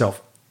read that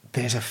yourself,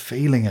 there's a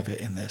feeling of it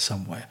in there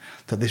somewhere,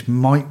 that this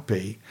might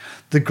be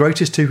the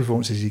greatest two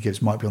performances he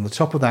gives, might be on the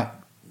top of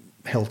that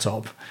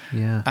hilltop,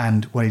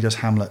 and when he does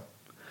Hamlet.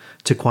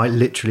 To quite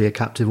literally a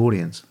captive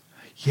audience.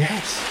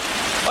 Yes.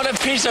 What a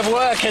piece of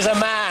work is a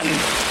man.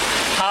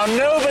 How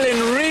noble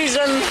in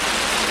reason,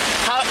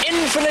 how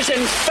infinite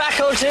in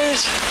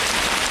faculties,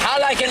 how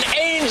like an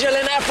angel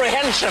in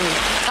apprehension,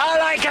 how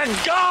like a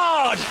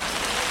god,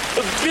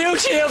 the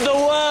beauty of the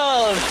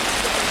world,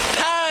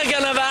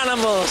 paragon of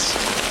animals.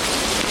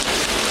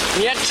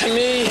 And yet to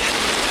me,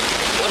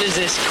 what is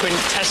this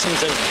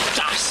quintessence of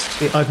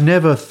dust? I've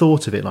never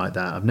thought of it like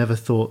that. I've never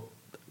thought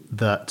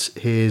that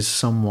here's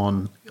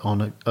someone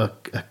on a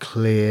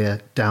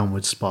clear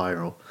downward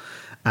spiral,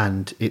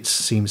 and it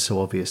seems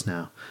so obvious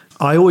now.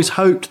 I always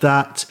hoped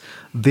that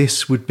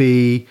this would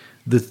be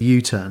the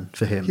U-turn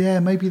for him. Yeah,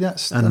 maybe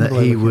that's... And that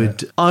he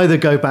would either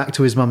go back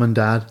to his mum and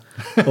dad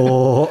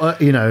or,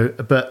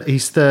 but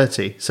he's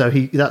 30. So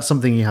that's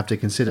something you have to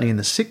consider. In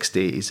the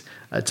 60s,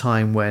 a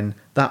time when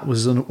that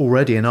was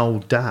already an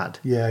old dad.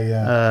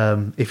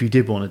 Yeah. If you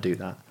did want to do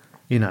that,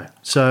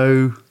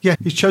 So... Yeah,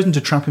 he's chosen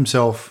to trap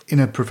himself in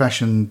a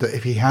profession that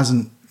if he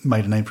hasn't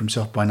made a name for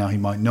himself by now, he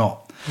might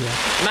not. Yeah.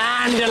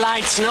 Man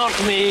delights not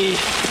me.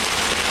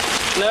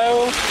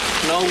 No,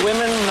 nor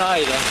women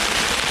neither.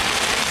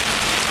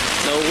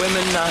 No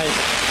women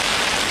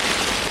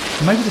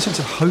neither. Maybe the sense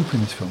of hope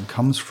in this film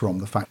comes from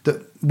the fact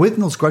that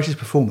Withnail's greatest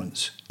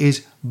performance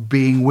is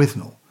being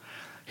Withnail.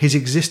 His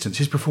existence,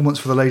 his performance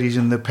for the ladies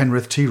in the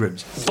Penrith tea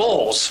rooms.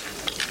 Balls.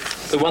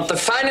 We want the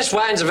finest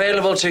wines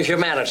available to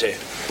humanity.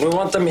 We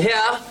want them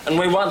here, and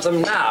we want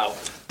them now.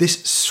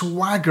 This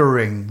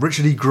swaggering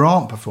Richard E.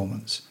 Grant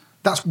performance,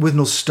 that's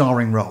Withnail's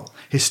starring role.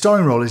 His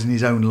starring role is in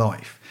his own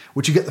life,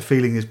 which you get the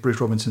feeling is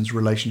Bruce Robinson's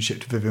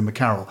relationship to Vivian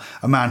McCarroll,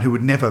 a man who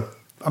would never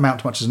amount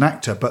to much as an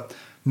actor, but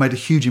made a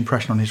huge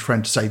impression on his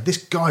friend to say, this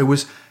guy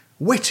was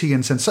witty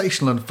and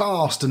sensational and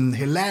fast and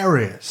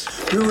hilarious.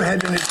 You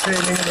had any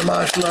training in the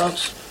martial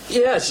arts?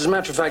 Yes, as a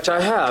matter of fact,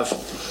 I have.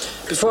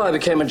 Before I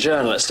became a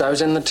journalist, I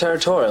was in the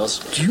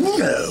territorials. Do you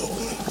know,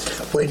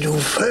 when you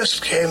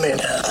first came in,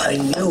 I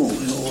knew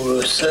you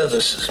were a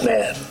services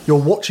man. You're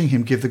watching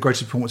him give the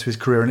greatest performance of his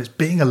career, and it's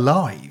being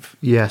alive.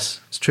 Yes,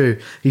 it's true.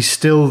 He's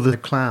still the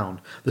clown,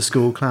 the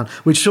school clown,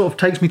 which sort of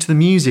takes me to the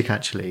music,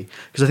 actually,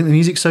 because I think the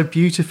music's so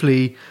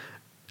beautifully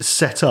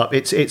set up.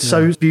 It's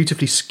so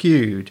beautifully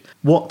skewed.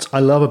 What I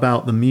love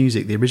about the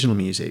music, the original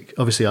music,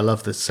 obviously I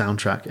love the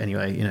soundtrack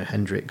anyway,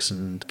 Hendrix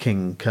and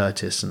King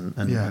Curtis and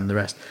the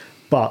rest.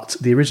 But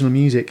the original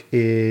music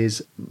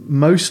is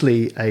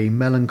mostly a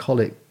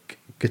melancholic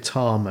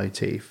guitar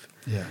motif.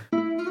 Yeah.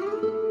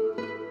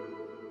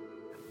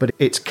 But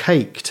it's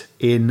caked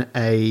in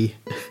a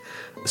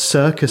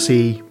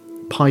circusy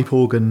pipe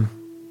organ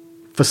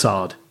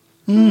facade.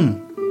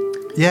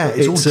 Yeah,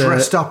 it's all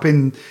dressed up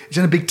it's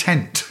in a big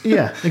tent.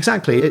 Yeah,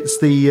 exactly. It's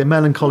the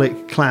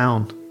melancholic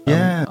clown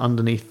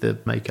underneath the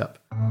makeup.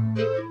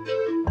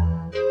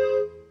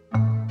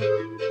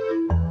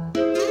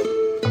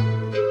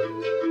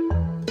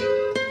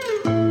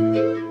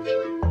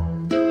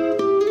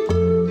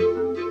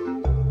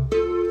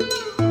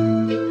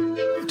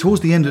 towards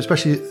the end,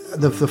 especially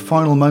the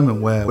final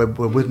moment where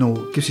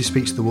Withnail gives his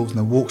speech to the wolves and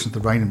then walks into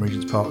the Rain and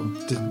Regent's Park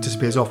and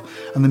disappears off,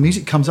 and the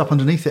music comes up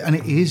underneath it, and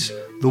it is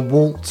the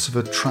waltz of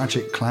a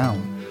tragic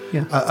clown.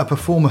 Yeah. A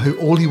performer who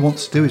all he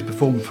wants to do is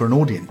perform for an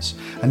audience,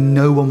 and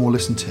no one will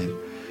listen to him.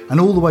 And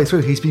all the way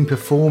through, he's been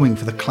performing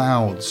for the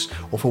clouds,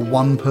 or for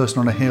one person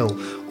on a hill,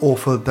 or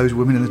for those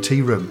women in the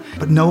tea room.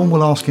 But no one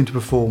will ask him to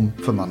perform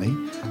for money,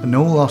 and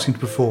no one will ask him to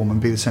perform and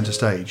be the centre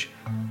stage.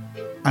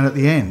 And at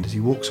the end, as he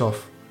walks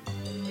off,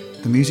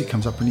 the music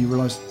comes up and you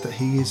realise that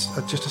he is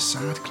just a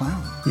sad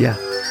clown. Yeah.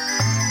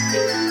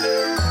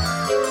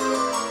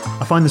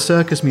 I find the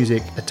circus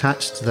music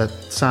attached to that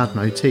sad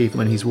motif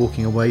when he's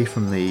walking away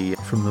from the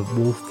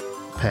wolf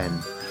pen.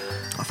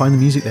 I find the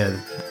music there,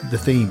 the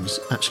themes,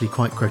 actually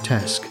quite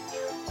grotesque,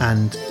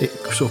 and it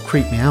sort of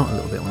creeped me out a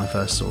little bit when I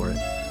first saw it.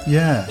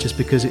 Yeah. Just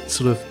because it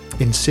sort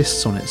of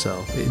insists on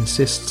itself. It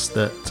insists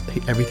that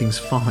everything's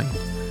fine,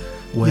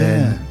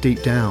 when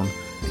deep down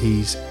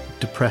he's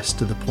depressed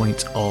to the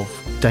point of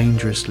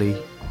dangerously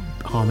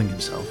harming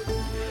himself.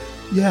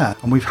 Yeah,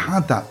 and we've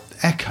had that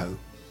echo.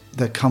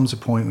 There comes a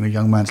point in a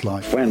young man's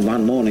life when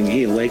one morning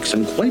he awakes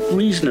and quite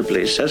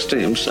reasonably says to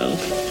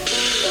himself,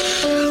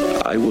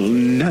 I will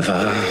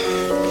never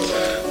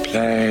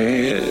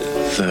play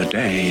the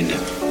Dane.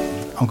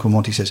 Uncle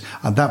Monty says,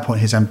 at that point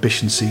his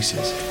ambition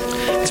ceases.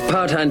 It's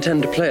part I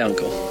intend to play,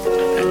 Uncle.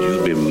 And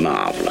you'll be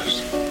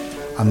marvellous.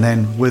 And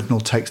then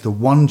Withnail takes the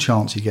one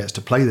chance he gets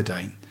to play the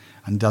Dane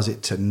and does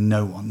it to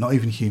no one, not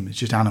even humans,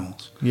 just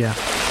animals. Yeah.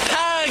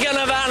 Paragon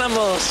of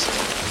animals!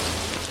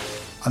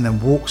 And then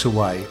walks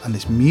away, and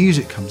this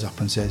music comes up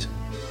and says,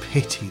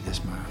 pity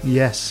this man.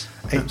 Yes,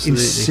 it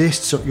absolutely.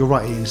 Insists, you're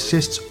right, it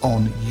insists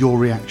on your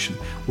reaction,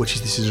 which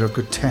is this is a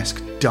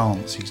grotesque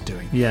dance he's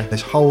doing. Yeah.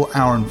 This whole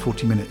hour and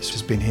 40 minutes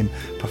has been him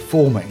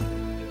performing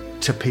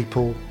to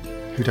people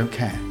who don't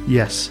care.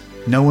 Yes.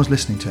 No one's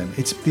listening to him.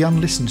 It's the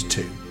unlistened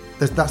to.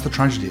 That's the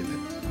tragedy of it.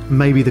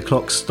 Maybe the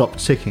clock stopped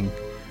ticking.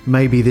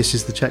 Maybe this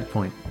is the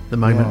checkpoint, the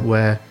moment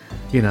where,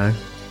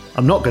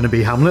 I'm not going to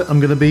be Hamlet,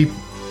 I'm going to be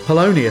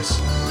Polonius.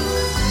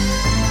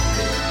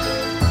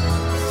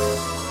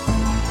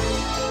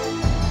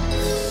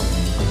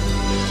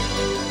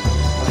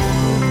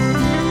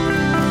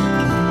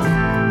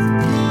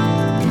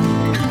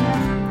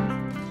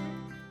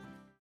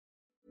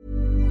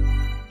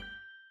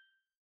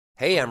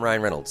 Hey, I'm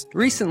Ryan Reynolds.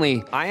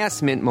 Recently, I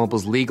asked Mint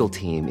Mobile's legal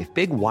team if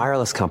big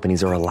wireless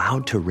companies are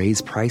allowed to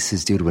raise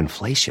prices due to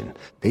inflation.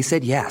 They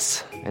said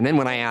yes. And then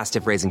when I asked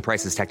if raising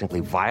prices technically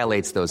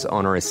violates those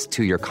onerous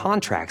 2-year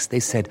contracts, they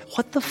said,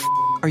 what the f***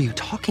 are you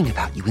talking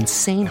about, you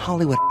insane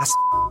Hollywood ass f-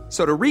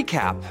 So to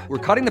recap, we're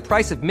cutting the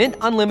price of Mint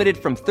Unlimited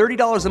from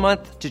 $30 a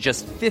month to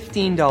just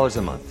 $15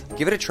 a month.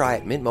 Give it a try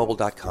at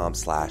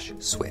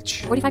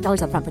mintmobile.com/switch.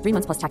 $45 up front for 3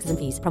 months plus taxes and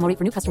fees. Promo rate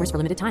for new customers for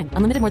limited time.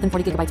 Unlimited more than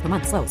 40 gigabytes per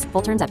month. Slows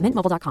full terms at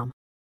mintmobile.com.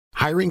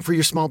 Hiring for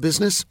your small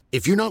business?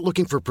 If you're not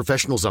looking for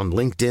professionals on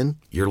LinkedIn,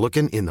 you're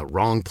looking in the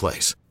wrong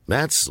place.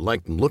 That's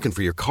like looking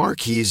for your car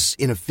keys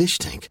in a fish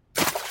tank.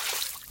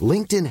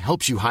 LinkedIn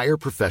helps you hire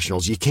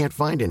professionals you can't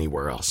find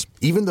anywhere else,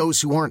 even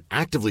those who aren't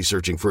actively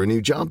searching for a new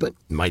job but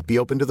might be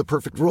open to the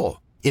perfect role.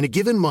 In a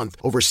given month,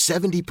 over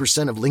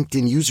 70% of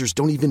LinkedIn users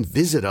don't even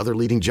visit other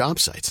leading job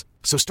sites.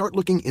 So start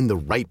looking in the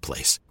right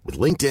place. With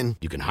LinkedIn,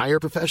 you can hire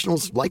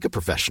professionals like a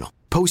professional.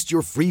 Post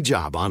your free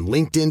job on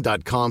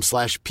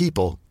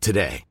linkedin.com/people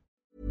today.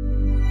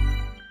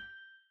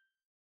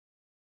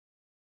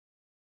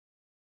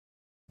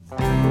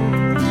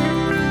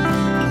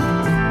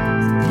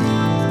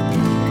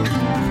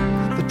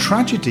 The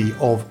tragedy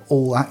of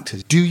all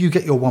actors, do you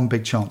get your one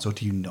big chance or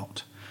do you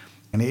not?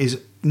 And it is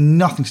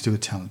nothing to do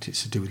with talent,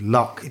 it's to do with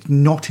luck. It's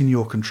not in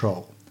your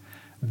control.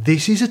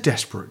 This is a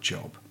desperate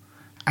job,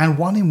 and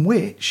one in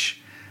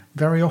which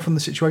very often the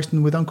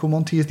situation with Uncle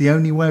Monty is the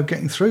only way of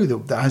getting through.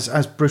 That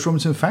as Bruce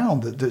Robinson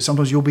found, that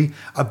sometimes you'll be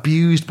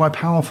abused by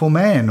powerful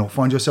men or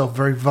find yourself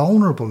very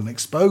vulnerable and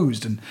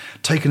exposed and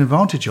taken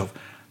advantage of.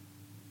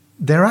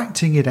 They're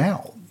acting it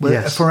out.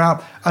 Yes.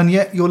 And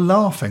yet you're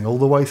laughing all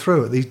the way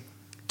through at these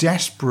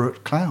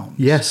desperate clowns.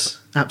 Yes,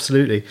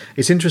 absolutely.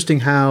 It's interesting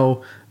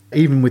how,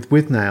 even with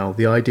Withnail,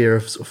 the idea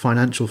of sort of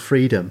financial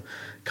freedom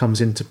comes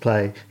into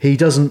play. He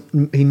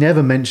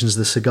never mentions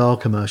the cigar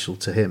commercial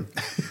to him.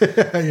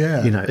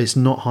 Yeah. It's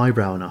not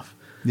highbrow enough.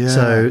 Yeah.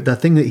 So the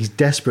thing that he's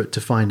desperate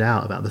to find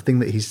out about, the thing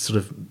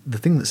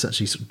that's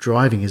actually sort of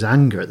driving his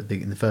anger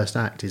in the first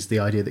act is the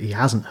idea that he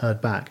hasn't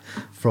heard back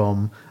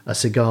from a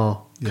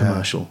cigar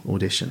commercial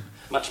audition.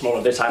 Much more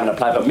of this I'm going to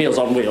apply for Meals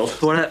on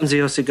Wheels. What happened to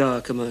your cigar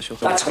commercial?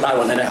 That's what I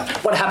want to know.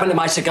 What happened to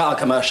my cigar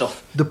commercial?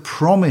 The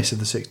promise of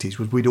the 60s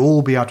was we'd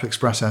all be able to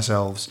express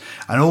ourselves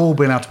and all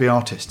be able to be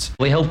artists.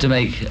 We hope to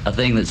make a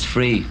thing that's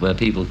free, where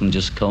people can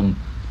just come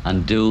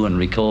and do and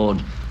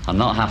record and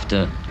not have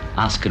to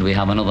ask, could we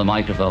have another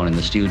microphone in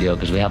the studio,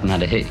 because we haven't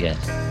had a hit yet.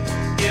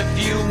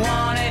 If you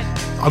want it.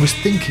 I was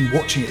thinking,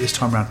 watching it this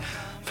time around,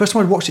 first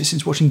time I'd watched it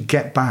since watching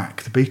Get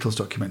Back, the Beatles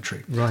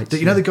documentary. Right.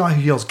 The guy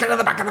who yells, "Get in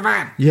the back of the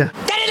van!" Yeah.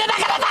 Get in the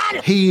back of the van!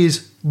 He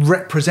is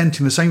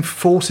representing the same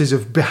forces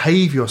of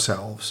behave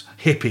yourselves,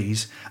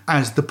 hippies,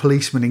 as the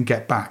policeman in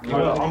Get Back.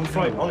 I'm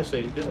afraid, honestly,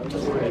 it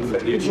doesn't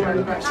really it's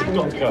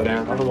got to go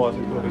down, otherwise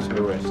it will be some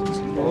arrests.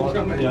 No,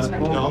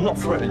 I'm not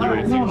threatening you or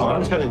anything.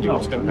 I'm telling you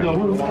what's going to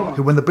happen.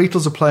 Who, when the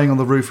Beatles are playing on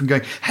the roof and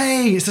going,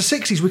 hey, it's the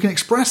 60s, we can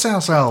express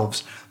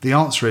ourselves, the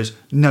answer is,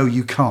 no,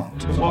 you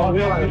can't. Well, we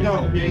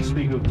can't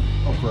speak of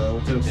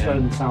opera to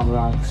turn the sound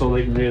around so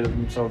they can hear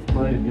themselves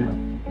playing, you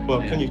know.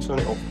 Well, can you turn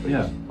it off?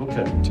 Yeah,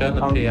 okay. Turn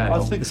the PA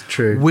off. It's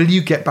true. Will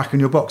you get back in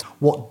your box?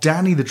 What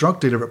Danny the drug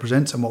dealer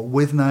represents and what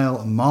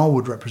Withnail and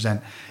Marwood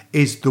represent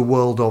is the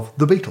world of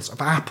the Beatles, of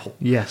Apple.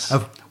 Yes.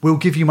 Of, we'll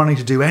give you money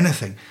to do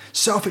anything.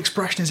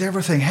 Self-expression is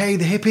everything. Hey,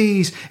 the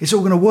hippies, it's all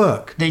going to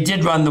work. They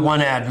did run the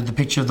one ad with the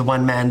picture of the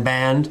one-man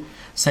band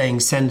saying,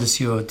 send us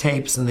your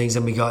tapes and things,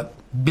 and we got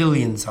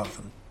billions of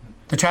them.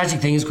 The tragic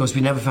thing is, of course,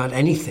 we never found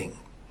anything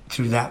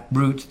through that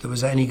route that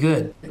was any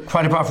good.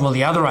 Quite apart from all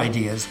the other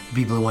ideas,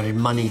 people who wanted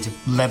money to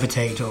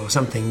levitate or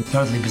something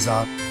totally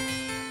bizarre.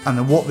 And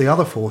then what the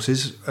other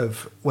forces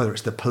of, whether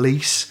it's the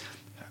police,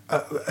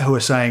 who are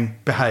saying,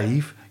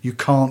 behave, you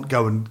can't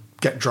go and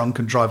get drunk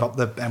and drive up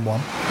the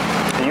M1.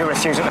 Are you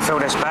refusing to fill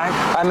this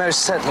bag? I most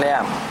certainly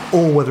am.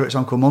 Or whether it's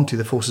Uncle Monty,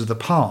 the forces of the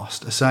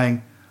past, are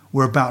saying,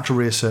 we're about to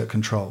reassert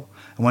control.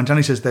 And when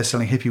Danny says they're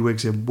selling hippie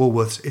wigs in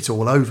Woolworths, it's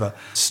all over.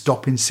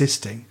 Stop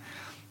insisting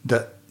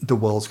that the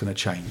world's going to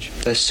change.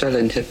 They're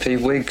selling hippie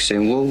wigs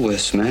in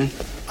Woolworths, man.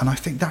 And I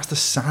think that's the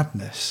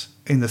sadness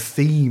in the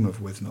theme of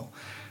Withnail,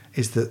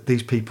 is that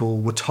these people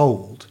were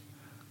told,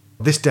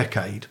 this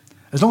decade,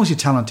 as long as you're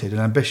talented and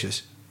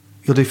ambitious,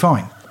 you'll do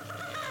fine.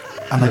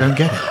 And they don't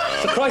get it.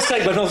 For Christ's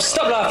sake, Withnail,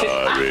 stop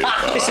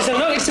laughing. This is a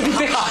nice to be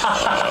fish.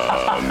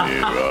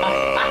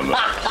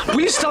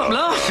 Will you stop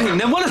laughing?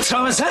 They want to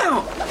throw us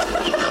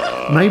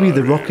out. Maybe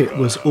the rocket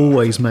was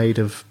always made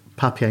of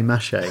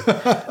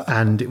papier-mâché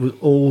and it was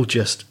all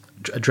just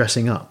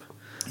dressing up.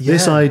 Yeah.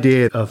 This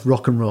idea of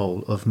rock and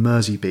roll, of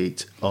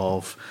Merseybeat,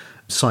 of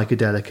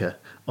psychedelica,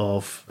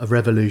 of a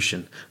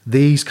revolution,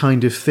 these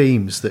kind of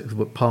themes that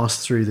were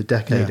passed through the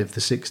decade of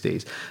the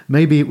 60s,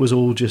 maybe it was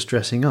all just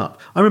dressing up.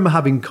 I remember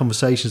having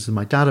conversations with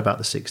my dad about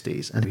the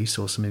 60s, and he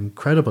saw some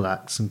incredible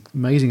acts, some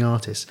amazing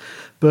artists,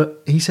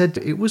 but he said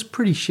it was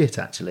pretty shit,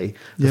 actually.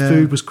 The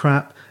food was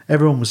crap,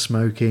 everyone was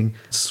smoking,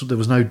 there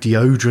was no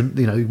deodorant,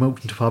 you know, you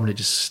walked into a pub and it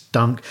just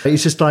stunk.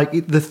 It's just like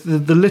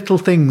the little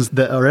things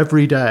that are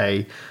every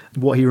day.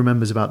 What he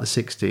remembers about the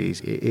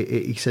 60s,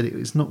 he said it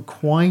was not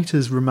quite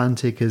as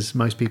romantic as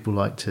most people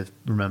like to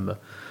remember.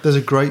 There's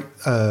a great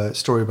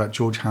story about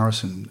George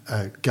Harrison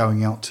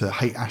going out to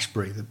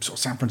Haight-Ashbury, the sort of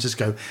San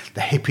Francisco, the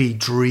hippie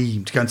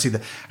dream, to go and see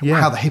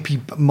how the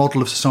hippie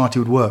model of society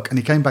would work. And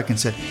he came back and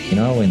said, You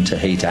know, I went to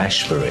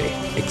Haight-Ashbury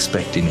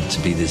expecting it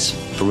to be this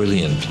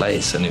brilliant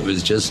place, and it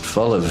was just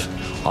full of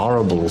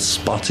horrible,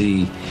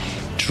 spotty,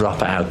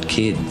 drop-out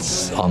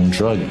kids on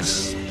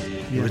drugs.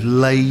 It was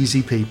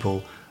lazy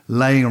people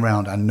laying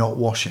around and not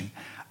washing.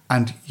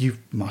 And you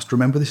must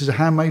remember this is a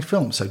handmade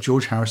film, so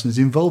George Harrison is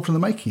involved in the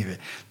making of it.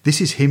 This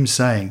is him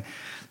saying,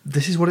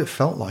 this is what it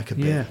felt like a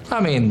bit. I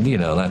mean, you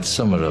know, that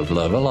Summer of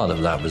Love, a lot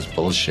of that was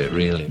bullshit,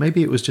 really.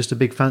 Maybe it was just a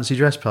big fancy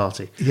dress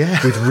party. Yeah.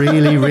 With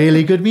really,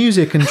 really good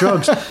music and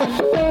drugs.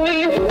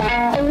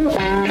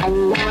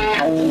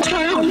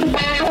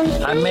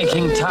 I'm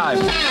making time.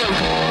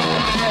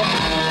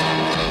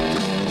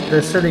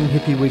 They're selling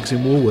hippie wigs in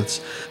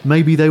Woolworths.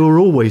 Maybe they were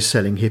always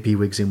selling hippie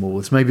wigs in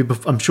Woolworths. Maybe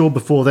I'm sure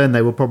before then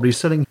they were probably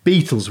selling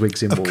Beatles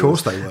wigs in Woolworths. Of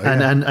course they were,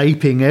 and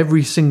aping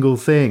every single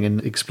thing and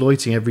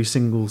exploiting every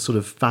single sort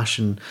of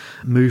fashion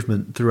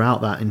movement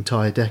throughout that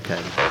entire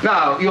decade.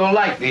 Now, you'll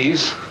like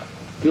these.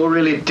 You'll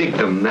really dig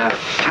them. They're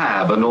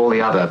fab and all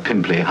the other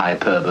pimply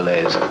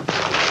hyperboles.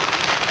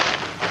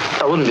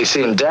 I wouldn't be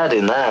seeing Dad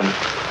in them.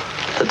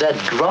 The dead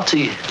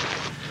grotty.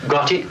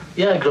 Grotty?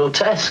 Yeah,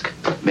 grotesque.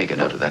 Make a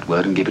note of that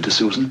word and give it to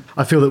Susan.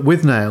 I feel that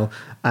Withnail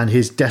and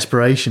his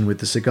desperation with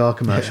the cigar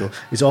commercial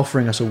is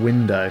offering us a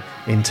window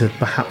into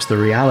perhaps the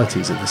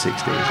realities of the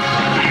 60s.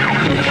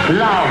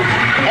 Love.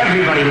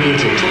 Everybody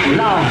needs it.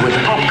 Love with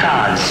pop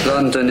cards.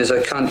 London is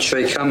a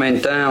country coming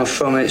down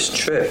from its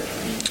trip.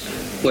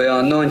 We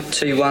are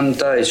 91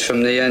 days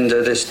from the end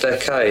of this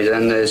decade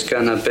and there's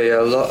going to be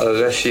a lot of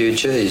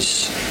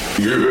refugees.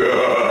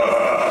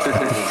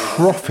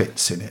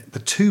 Prophets in it, the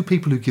two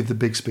people who give the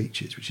big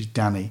speeches, which is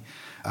Danny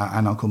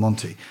and Uncle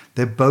Monty,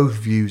 they're both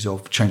views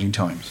of changing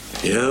times.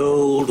 The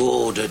old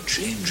order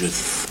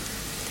changeth,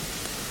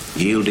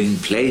 yielding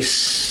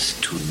place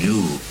to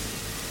new,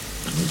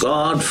 and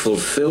God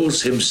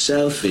fulfills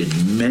himself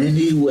in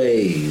many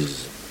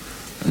ways.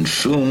 And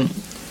soon,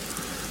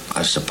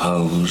 I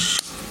suppose,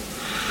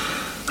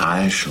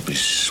 I shall be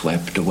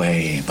swept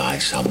away by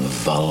some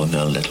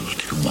vulgar little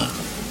tumour.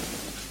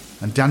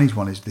 And Danny's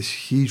one is this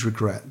huge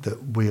regret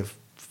that we have,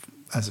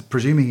 as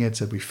presuming he had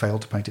said we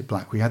failed to paint it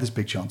black, we had this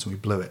big chance and we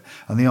blew it.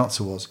 And the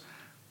answer was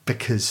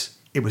because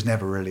it was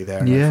never really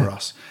there for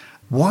us.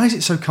 Why is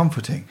it so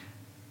comforting?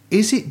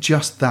 Is it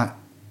just that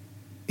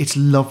it's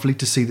lovely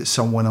to see that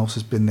someone else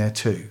has been there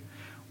too?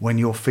 when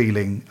you're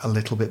feeling a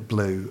little bit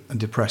blue and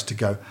depressed to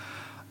go,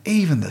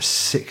 even the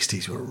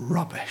 60s were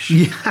rubbish.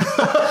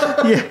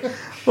 Yeah.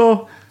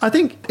 Well, I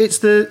think it's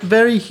the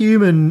very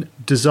human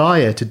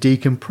desire to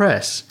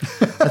decompress.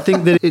 I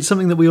think that it's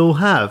something that we all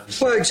have.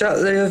 Where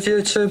exactly have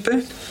you two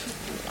been?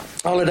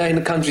 Holiday in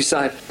the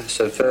countryside.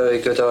 That's a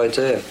very good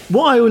idea.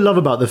 What I love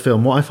about the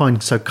film, what I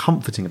find so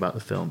comforting about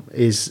the film,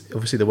 is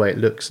obviously the way it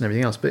looks and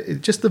everything else, but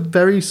it's just the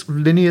very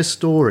linear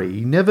story.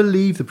 You never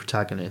leave the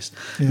protagonist.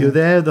 Yeah. You're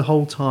there the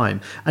whole time.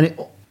 And it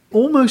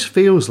almost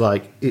feels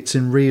like it's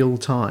in real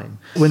time.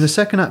 When the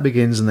second act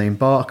begins and they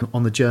embark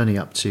on the journey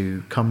up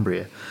to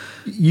Cumbria,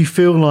 you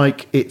feel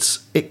like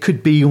it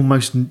could be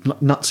almost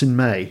Nuts in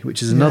May,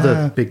 which is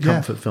another big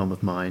comfort film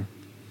of mine,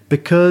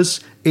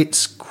 because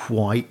it's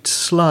quite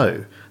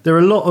slow. There are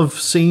a lot of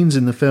scenes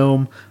in the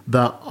film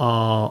that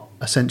are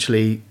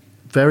essentially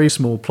very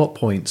small plot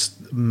points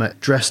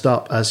dressed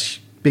up as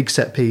big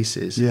set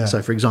pieces. Yeah.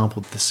 So, for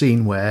example, the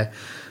scene where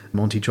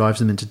Monty drives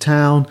them into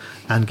town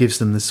and gives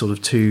them this sort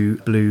of 2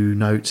 blue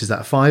notes. Is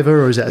that a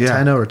fiver or is it a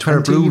tenner or a 20? Pair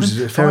of blues. Is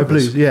it pair of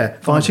blues, yeah.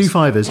 2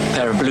 fivers.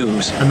 Pair of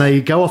blues. And they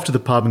go off to the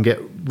pub and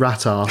get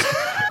rat-assed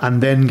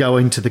and then go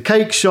into the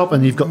cake shop,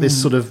 and you've got this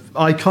sort of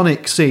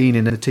iconic scene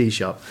in a tea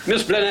shop.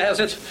 Miss Blenner has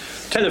it.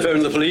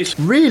 Telephone the police.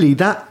 Really,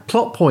 that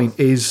plot point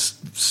is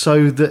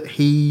so that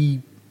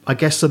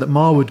so that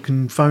Marwood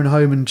can phone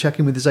home and check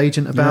in with his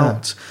agent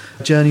about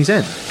Journey's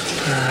End.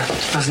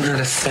 Wasn't that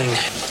a thing?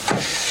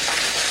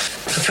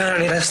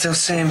 Apparently they're still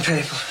seeing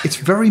people. It's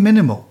very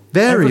minimal.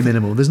 Very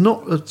minimal. There's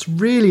not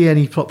really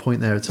any plot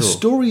point there at all. The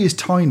story is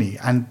tiny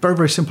and very,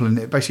 very simple. And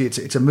basically,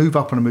 it's a move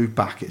up and a move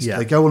back.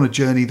 They go on a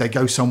journey. They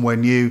go somewhere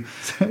new.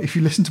 If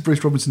you listen to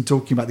Bruce Robinson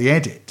talking about the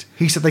edit,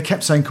 he said they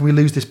kept saying, "Can we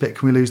lose this bit?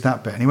 Can we lose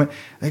that bit?" And he went,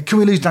 "Can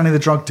we lose Danny the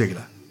drug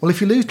dealer?" Well, if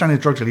you lose Danny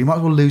the drug dealer, you might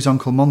as well lose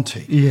Uncle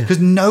Monty. Because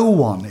no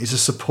one is a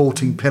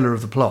supporting pillar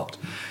of the plot.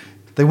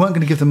 They weren't going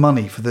to give the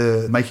money for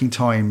the Making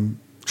Time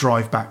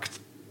drive back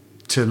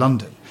to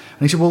London.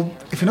 And he said, well,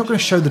 if you're not going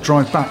to show the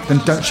drive back, then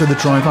don't show the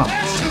drive up.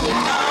 Here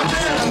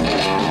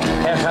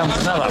comes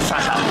another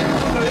fucker.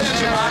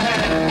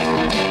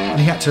 And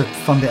he had to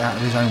fund it out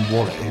of his own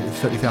wallet,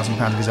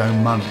 £30,000 of his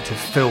own money, to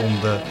film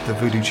the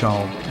Voodoo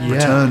Child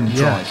return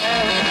drive.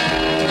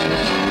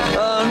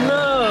 Oh,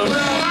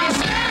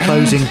 no!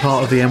 Closing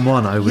part of the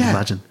M1, I would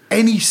imagine.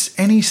 Any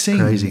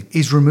scene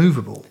is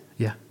removable.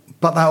 Yeah.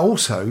 But that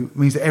also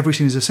means that every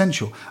scene is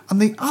essential.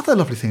 And the other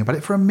lovely thing about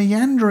it, for a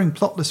meandering,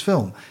 plotless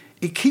film,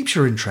 it keeps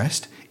your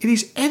interest. It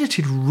is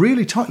edited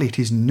really tightly. It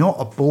is not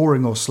a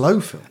boring or slow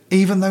film,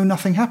 even though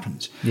nothing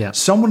happens. Yeah.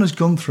 Someone has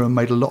gone through and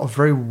made a lot of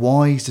very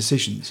wise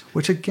decisions,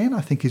 which again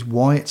I think is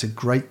why it's a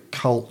great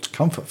cult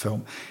comfort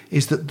film,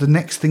 is that the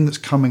next thing that's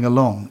coming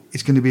along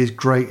is going to be as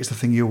great as the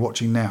thing you're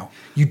watching now.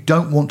 You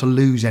don't want to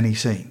lose any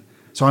scene.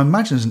 So I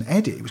imagine as an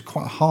edit, it was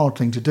quite a hard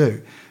thing to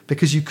do,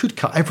 because you could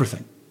cut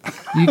everything.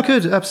 You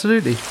could,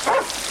 absolutely.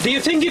 Do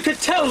you think you could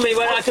tell me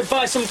where I could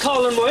buy some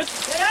Colin wood?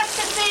 You have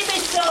to see my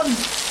son.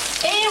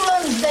 He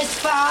runs this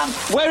farm.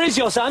 Where is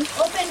your son?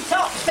 Up in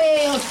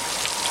Topfield.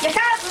 You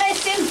can't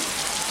miss him.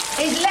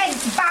 His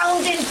legs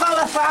bound in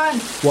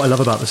colophane. What I love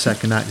about the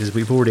second act is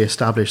we've already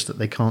established that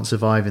they can't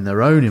survive in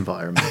their own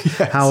environment.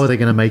 Yes. How are they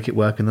going to make it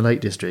work in the Lake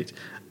District?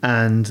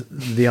 And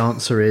the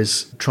answer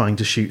is trying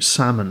to shoot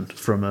salmon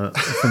from a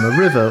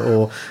river,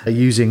 or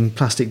using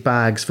plastic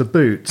bags for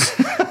boots.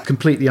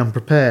 Completely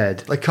unprepared.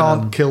 They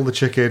can't kill the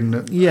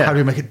chicken. Yeah. How do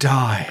you make it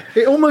die?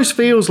 It almost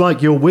feels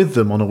like you're with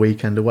them on a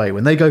weekend away.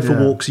 When they go for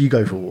walks, you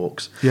go for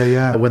walks. Yeah,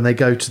 yeah. When they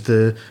go to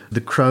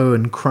the Crow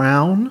and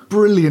Crown.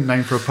 Brilliant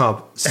name for a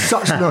pub.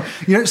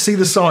 You don't see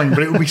the sign,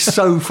 but it would be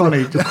so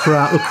funny. The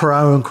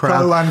Crow and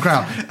Crown. Crow and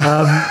Crown.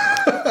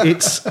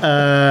 It's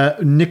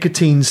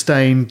nicotine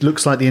stained,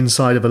 looks like the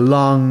inside of a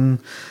lung.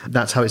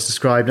 That's how it's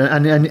described.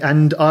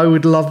 And I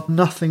would love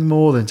nothing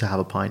more than to have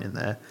a pint in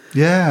there.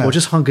 Yeah. Or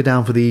just hunker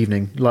down for the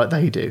evening like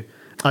they do.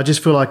 I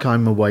just feel like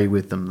I'm away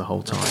with them the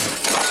whole time.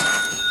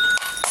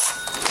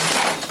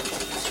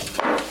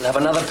 We'll have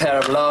another pair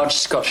of large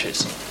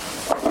scotches.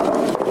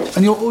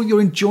 And you're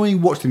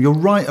enjoying watching them. You're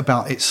right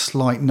about its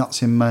slight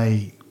Nuts in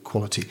May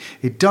quality.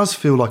 It does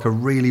feel like a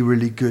really,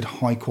 really good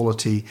high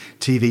quality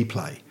TV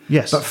play.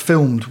 Yes. But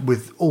filmed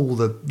with all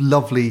the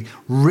lovely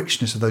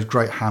richness of those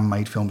great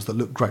handmade films that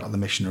look great, like The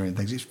Missionary and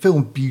things. It's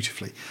filmed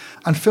beautifully.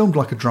 And filmed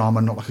like a drama,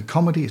 not like a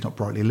comedy. It's not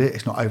brightly lit.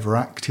 It's not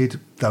overacted,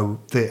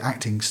 though the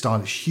acting style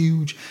is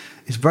huge.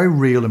 It's very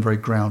real and very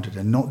grounded,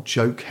 and not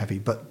joke heavy,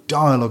 but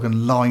dialogue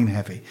and line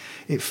heavy.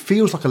 It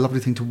feels like a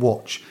lovely thing to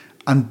watch.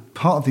 And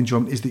part of the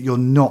enjoyment is that you're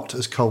not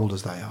as cold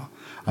as they are.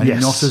 And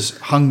you're not as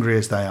hungry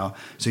as they are.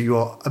 So you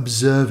are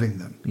observing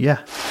them.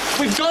 Yeah.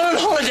 We've gone on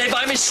holiday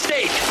by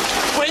mistake.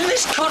 We're in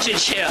this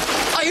cottage here.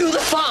 Are you the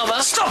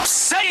farmer? Stop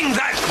saying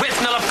that,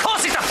 Withnail. Of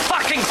course he's the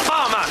fucking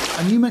farmer.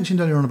 And you mentioned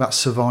earlier on about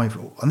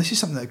survival. And this is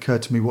something that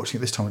occurred to me watching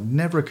it this time. It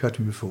never occurred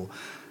to me before.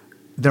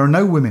 There are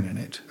no women in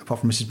it, apart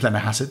from Mrs. Blenner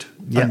Hassett.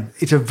 Yeah. And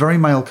it's a very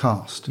male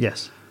cast.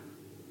 Yes.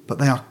 But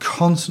they are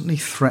constantly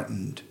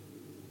threatened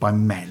by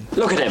men.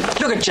 Look at him.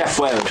 Look at Jeff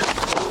Woad.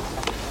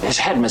 His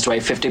head must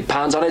weigh 50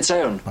 pounds on its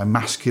own. By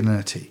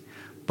masculinity,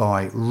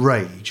 by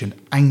rage and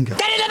anger.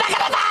 Get in the back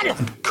of the van!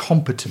 And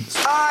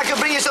competence. I can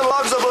bring you some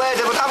logs up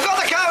later, but I've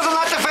got the cows and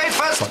that to feed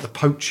first. Like the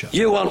poacher.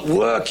 You want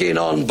working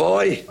on,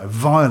 boy? By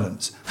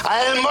violence.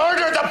 I'll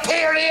murder the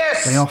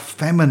Perius! They are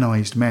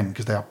feminised men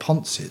because they are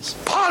ponces.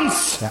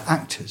 Ponce! They're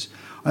actors.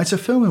 And it's a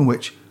film in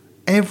which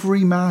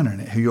every man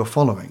in it who you're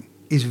following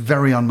is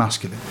very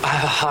unmasculine. I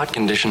have a heart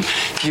condition.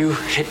 If you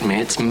hit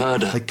me, it's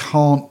murder. They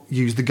can't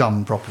use the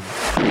gun properly.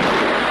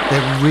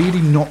 They're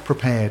really not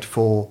prepared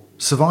for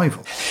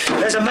survival.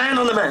 There's a man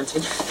on the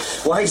mountain.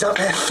 Why he's up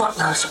there, fuck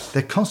knows.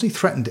 They're constantly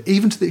threatened,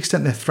 even to the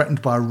extent they're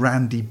threatened by a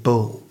randy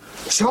bull.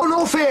 Show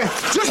no fear.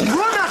 Just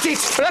run at it.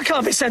 Well, that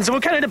can't be sensible.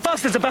 Can it? The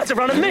bastard's about to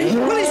run at me.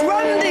 Well, he's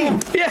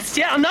Randy. Yes,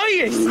 yeah, I know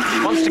he is.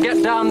 Wants to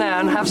get down there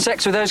and have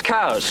sex with those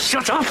cows.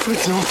 Shut up.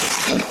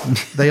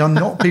 They are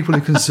not people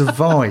who can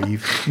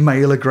survive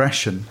male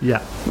aggression.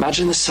 Yeah.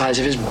 Imagine the size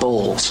of his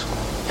balls.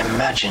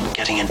 Imagine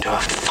getting into a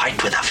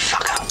fight with a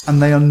fucker.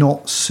 And they are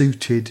not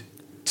suited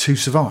to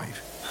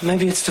survive.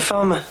 Maybe it's the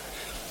farmer.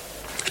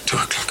 At 2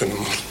 o'clock in the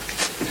morning.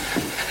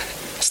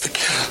 It's the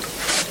killer.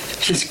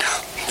 He's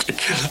come to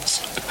kill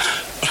us.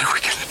 What are we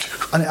going to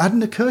do? And it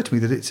hadn't occurred to me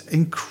that it's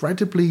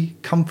incredibly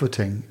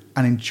comforting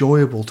and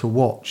enjoyable to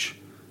watch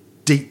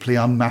deeply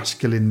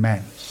unmasculine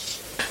men.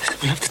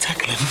 We have to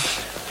tackle him.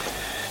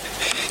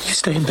 You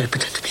stay in bed,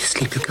 pretend to be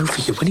asleep. He'll go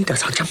for you. When he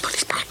does, I'll jump on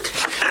his back.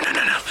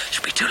 No.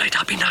 It'll be too late.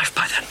 I'll be knifed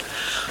by then.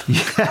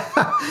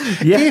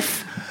 Yeah.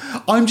 If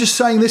I'm just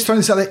saying this, throwing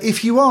this out there,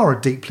 if you are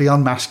a deeply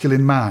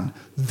unmasculine man,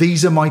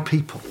 these are my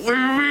people. We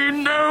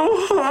mean no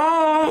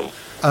harm.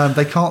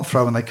 They can't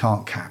throw and they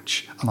can't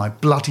catch. And I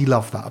bloody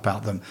love that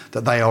about them,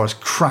 that they are as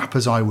crap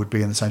as I would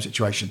be in the same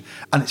situation.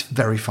 And it's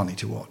very funny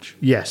to watch.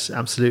 Yes,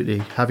 absolutely.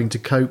 Having to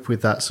cope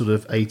with that sort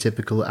of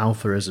atypical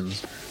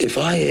alphaisms. If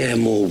I hear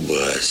more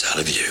words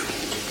out of you,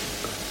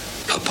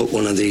 I'll put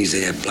one of these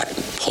here black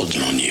pods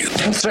on you.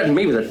 Don't threaten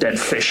me with a dead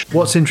fish.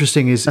 What's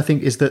interesting is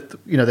that,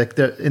 you know,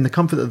 they're in the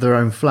comfort of their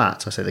own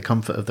flat. I say the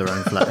comfort of their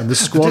own flat. In the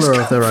squalor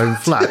of their own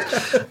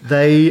flat,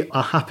 they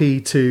are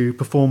happy to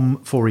perform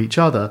for each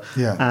other.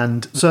 Yeah.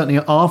 And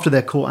certainly after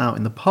they're caught out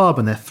in the pub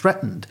and they're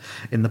threatened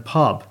in the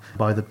pub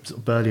by the sort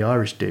of burly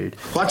Irish dude.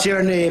 What's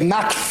your name,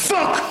 Mac?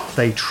 Fuck!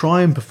 They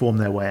try and perform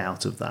their way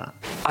out of that.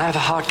 I have a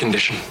heart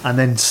condition. And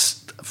then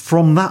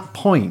from that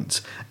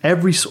point,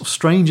 every sort of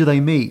stranger they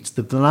meet,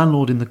 the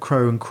landlord in the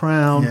Crow and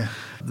Crown,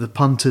 the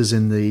punters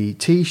in the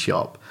tea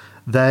shop,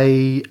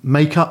 they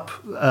make up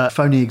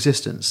phony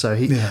existence. So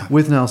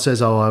Withnail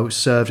says, I was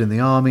served in the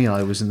army,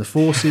 I was in the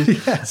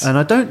forces. Yes. And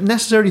I don't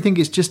necessarily think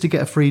it's just to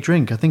get a free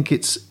drink. I think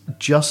it's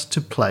just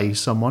to play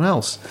someone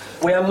else.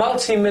 We are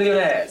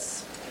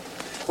multi-millionaires.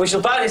 We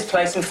shall buy this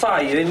place and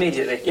fire you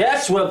immediately.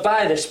 Yes, we'll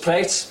buy this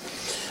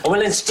place. And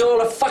we'll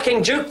install a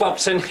fucking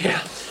jukebox in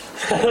here.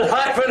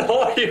 Ivan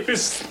Hoyle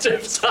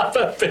stiffs up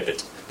a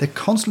bit. They're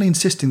constantly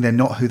insisting they're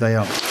not who they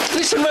are.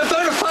 Listen, we're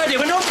bona fide here.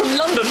 We're not from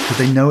London. Because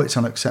they know it's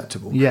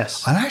unacceptable.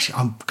 Yes. And actually,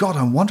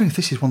 I'm wondering if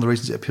this is one of the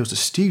reasons it appeals to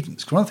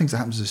students. Because one of the things that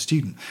happens as a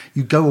student,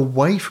 you go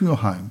away from your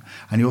home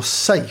and you're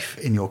safe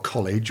in your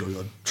college or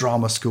your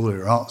drama school or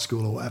your art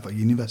school or whatever,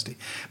 university.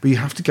 But you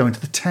have to go into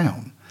the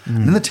town.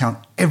 And in the town,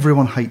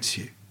 everyone hates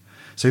you.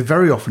 So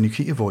very often you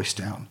keep your voice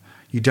down.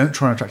 You don't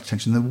try and attract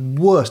attention. The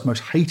worst,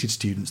 most hated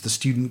students, the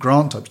student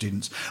grant type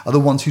students, are the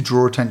ones who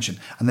draw attention.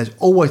 And there's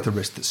always the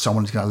risk that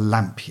someone is going to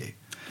lamp you.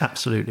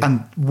 Absolutely.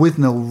 And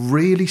Withnail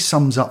really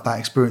sums up that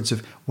experience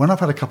of when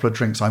I've had a couple of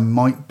drinks, I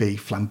might be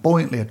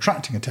flamboyantly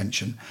attracting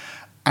attention.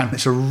 And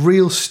it's a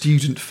real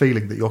student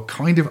feeling that you're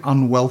kind of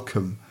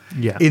unwelcome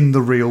in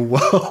the real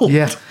world.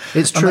 Yeah,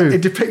 it's true.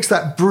 It depicts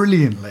that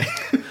brilliantly.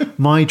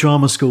 My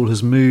drama school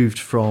has moved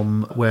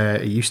from where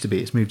it used to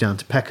be. It's moved down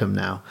to Peckham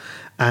now.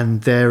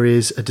 And there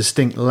is a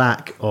distinct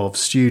lack of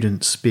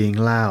students being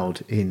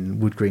loud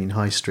in Wood Green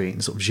High Street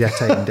and sort of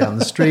jetting down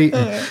the street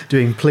and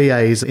doing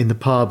pliés in the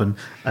pub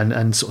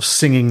and sort of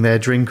singing their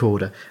drink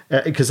order.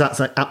 Because that's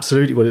like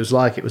absolutely what it was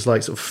like. It was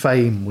like sort of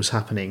fame was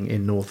happening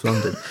in North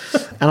London.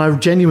 And I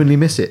genuinely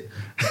miss it.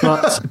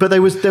 But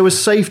there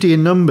was safety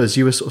in numbers.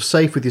 You were sort of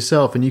safe with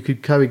yourself and you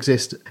could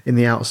coexist in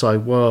the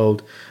outside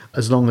world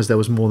as long as there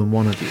was more than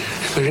one of you.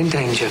 We're in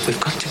danger. We've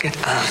got to get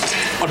out.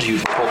 What are you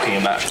talking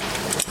about?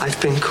 I've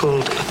been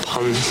called a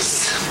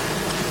ponce.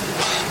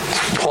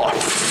 What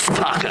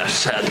fucker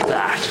said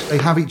that? They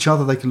have each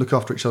other, they can look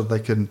after each other,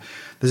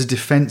 there's a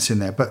defence in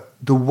there, but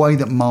the way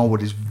that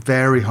Marwood is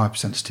very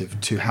hypersensitive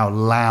to how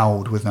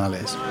loud Withnail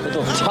is.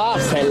 Little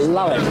tarts, they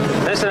love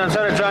it. Listen, I'm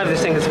trying to drive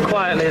this thing as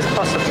quietly as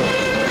possible.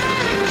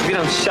 If you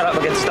don't shut up,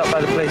 I'll get stopped by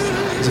the police.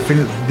 There's a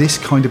feeling that this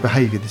kind of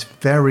behaviour, this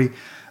very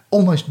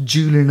almost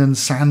Julian and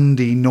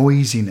Sandy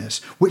noisiness,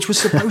 which was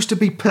supposed to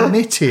be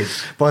permitted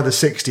by the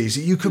 60s,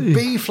 that you could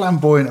be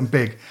flamboyant and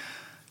big,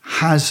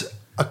 has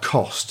a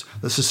cost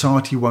that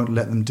society won't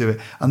let them do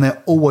it. And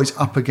they're always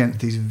up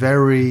against these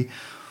very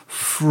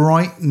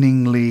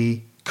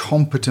frighteningly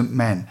competent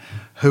men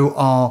who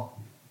are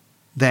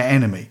their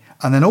enemy.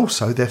 And then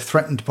also they're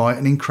threatened by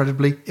an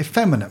incredibly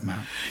effeminate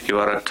man. You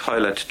are a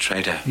toilet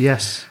traitor.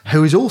 Yes.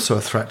 Who is also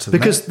a threat to them.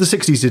 Because the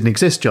 60s didn't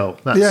exist, Joel.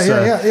 That's,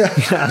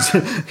 yeah.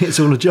 It's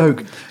all a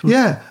joke.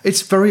 Yeah,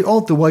 it's very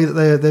odd the way that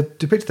they're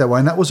depicted that way.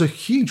 And that was a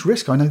huge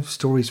risk. I know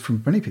stories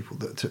from many people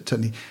that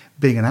certainly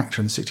being an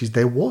actor in the 60s,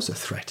 there was a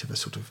threat of a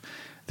sort of,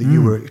 that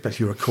you were,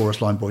 especially you're a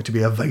chorus line boy, to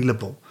be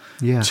available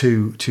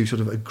to sort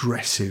of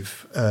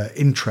aggressive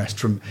interest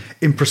from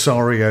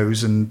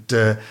impresarios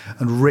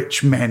and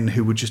rich men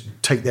who would just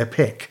take their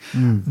pick.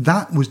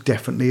 That was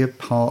definitely a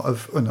part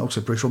of, and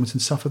also Bruce Robinson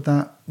suffered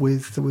that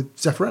with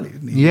Zeffirelli,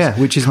 didn't he? Yeah,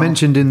 which is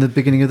mentioned in the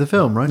beginning of the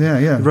film, right?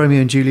 Yeah.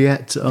 Romeo and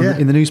Juliet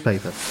in the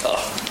newspaper.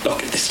 Oh,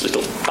 look at this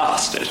little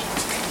bastard.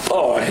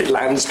 Oh, he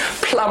lands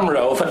plum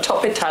roll for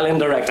top Italian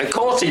director. Of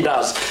course he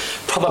does.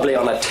 Probably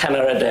on a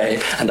tenner a day,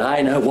 and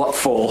I know what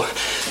for.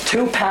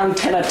 £2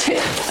 tenner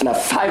tip and a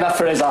fiver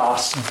for his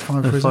arse.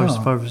 Fiver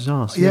for his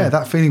arse. Yeah,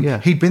 that feeling. Yeah.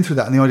 He'd been through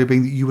that, and the idea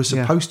being that you were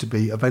supposed to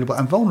be available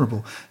and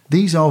vulnerable.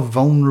 These are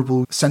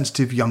vulnerable,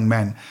 sensitive young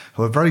men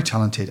who are very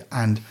talented,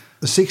 and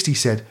the 60s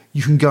said,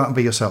 you can go out and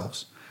be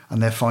yourselves.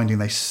 And they're finding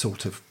they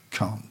sort of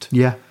can't.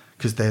 Yeah.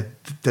 Because they're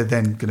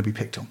then going to be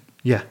picked on.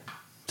 Yeah,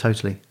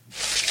 totally.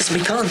 Listen,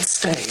 we can't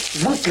stay.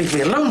 You won't leave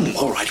me alone.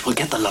 All right, we'll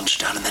get the lunch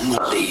done and then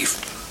we'll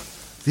leave.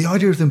 The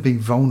idea of them being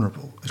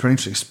vulnerable is very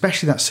interesting,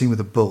 especially that scene with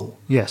the bull.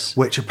 Yes.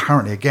 Which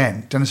apparently,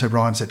 again, Dennis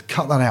O'Brien said,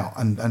 cut that out.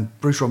 And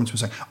Bruce Robinson was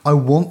saying, I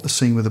want the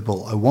scene with the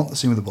bull. I want the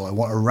scene with the bull. I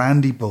want a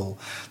randy bull.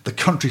 The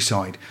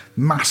countryside,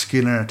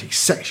 masculinity,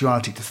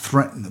 sexuality to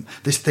threaten them.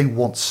 This thing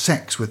wants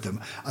sex with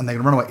them. And they're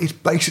going to run away. It's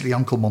basically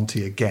Uncle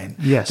Monty again.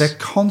 Yes. They're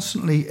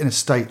constantly in a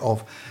state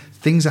of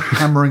things are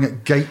hammering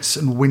at gates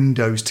and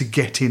windows to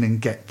get in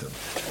and get them.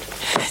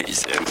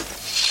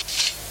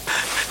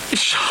 He's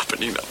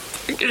sharpening up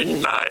a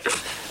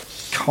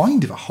knife.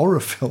 Kind of a horror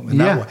film in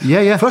that way.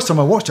 Yeah. First time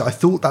I watched it, I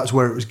thought that's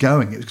where it was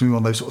going. It was going to be one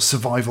of those sort of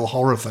survival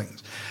horror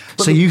things.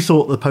 But so you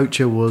thought The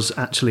Poacher was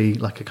actually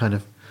like a kind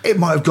of... It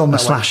might have gone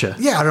that way. Slasher.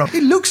 Yeah, I don't know.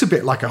 It looks a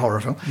bit like a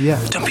horror film.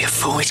 Yeah. Don't be a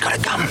fool, he's got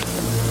a gun.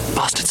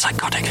 Bastard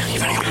psychotic.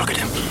 You've only got to look at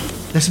him.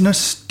 There's an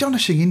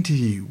astonishing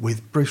interview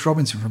with Bruce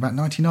Robinson from about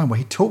 1999 where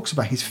he talks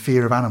about his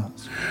fear of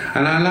animals.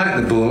 And I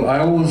like the bull. I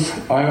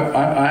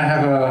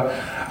have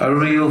a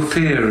real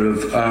fear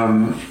of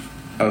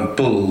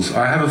bulls.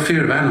 I have a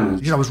fear of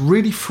animals. I was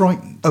really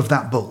frightened of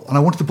that bull, and I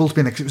wanted the bull to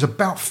be in there because it was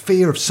about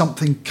fear of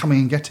something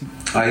coming and getting.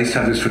 I used to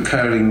have this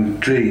recurring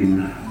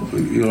dream.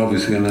 You're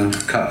obviously going to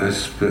cut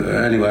this, but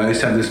anyway, I used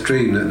to have this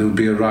dream that there would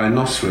be a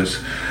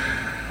rhinoceros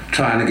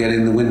trying to get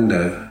in the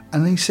window.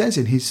 And he says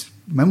in his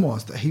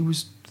memoirs that he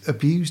was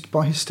abused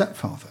by his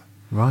stepfather.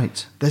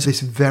 Right. There's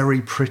this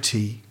very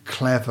pretty,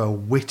 clever,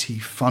 witty,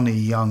 funny,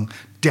 young,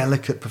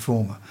 delicate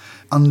performer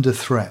under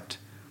threat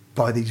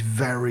by these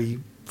very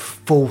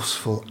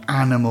forceful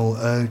animal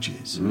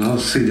urges. I'll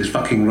see this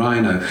fucking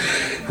rhino.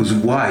 It was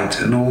white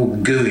and all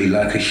gooey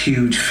like a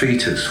huge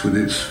fetus with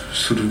its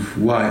sort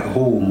of white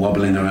horn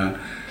wobbling around.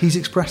 He's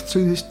expressed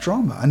through this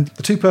drama, and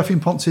the two Perfume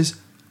Ponces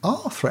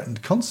are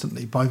threatened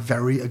constantly by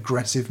very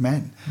aggressive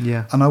men.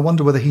 Yeah. And I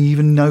wonder whether he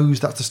even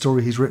knows that's the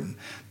story he's written.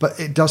 But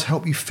it does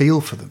help you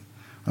feel for them.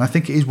 And I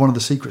think it is one of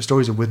the secret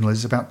stories of Withnail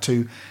is about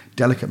two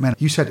delicate men.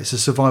 You said it's a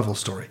survival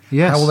story.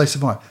 Yes. How will they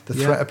survive? The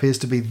threat appears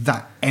to be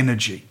that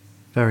energy.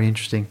 Very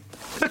interesting.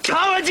 A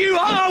coward you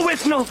are,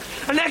 Withnail!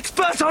 An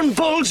expert on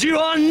bulls you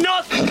are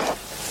not!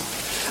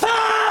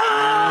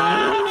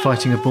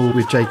 Fighting a bull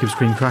with Jacob's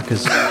cream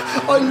crackers.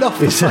 I love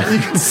the fact you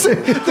can see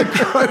the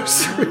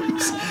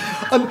groceries.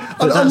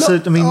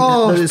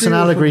 It's an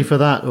allegory for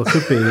that, or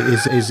could be.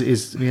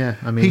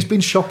 He's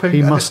been shopping.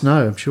 He must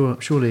know.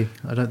 Surely,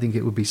 I don't think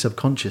it would be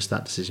subconscious,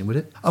 that decision, would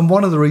it? And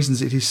one of the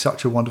reasons it is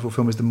such a wonderful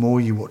film is the more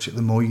you watch it,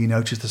 the more you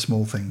notice the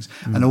small things,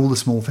 and all the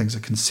small things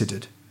are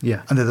considered.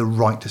 Yeah, and they're the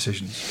right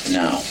decisions.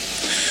 Now,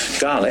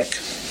 garlic,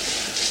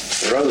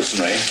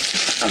 rosemary,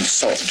 and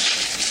salt.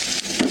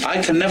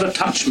 I can never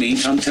touch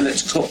meat until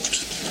it's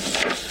cooked.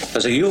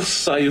 As a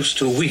youth, I used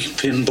to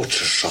weep in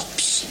butcher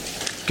shops.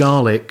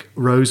 Garlic,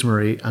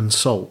 rosemary, and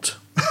salt.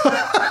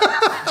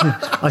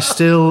 I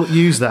still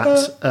use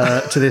that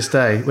to this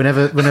day.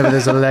 Whenever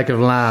there's a leg of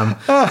lamb,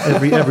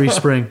 every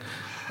spring.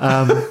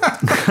 Would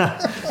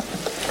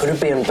it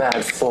be in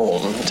bad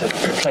form to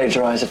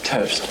plagiarise a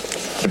toast?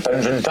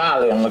 Depends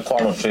entirely on the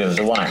quality of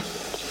the wine.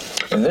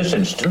 In this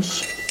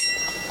instance,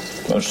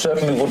 most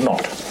certainly would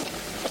not.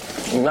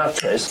 In that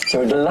case, it's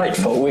a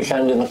delightful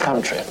weekend in the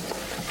country.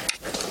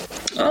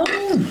 Oh,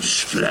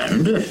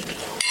 splendid.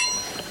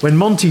 When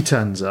Monty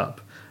turns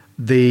up,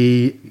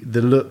 the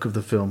look of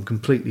the film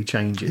completely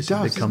changes. It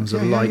does, becomes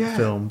a light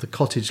film. The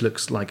cottage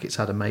looks like it's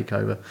had a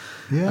makeover.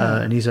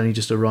 Yeah. And he's only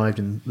just arrived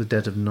in the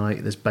dead of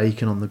night. There's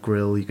bacon on the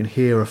grill. You can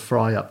hear a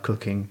fry-up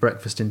cooking.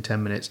 Breakfast in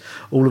 10 minutes.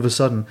 All of a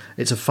sudden,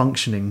 it's a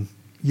functioning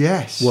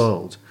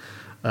world.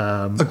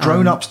 A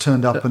grown-up's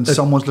turned up and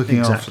someone's looking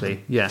after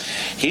them. Yeah.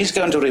 He's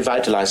going to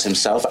revitalise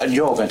himself and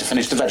you're going to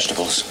finish the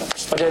vegetables.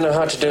 I don't know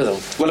how to do them.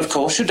 Well, of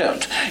course you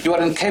don't. You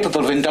are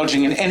incapable of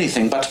indulging in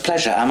anything but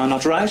pleasure, am I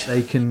not right?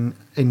 They can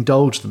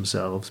indulge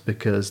themselves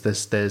because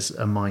there's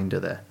a minder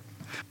there.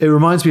 It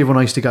reminds me of when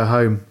I used to go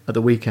home at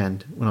the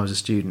weekend when I was a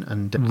student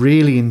and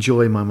really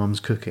enjoy my mum's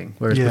cooking,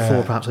 whereas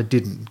before perhaps I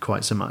didn't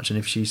quite so much. And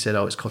if she said,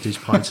 "Oh, it's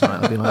cottage pie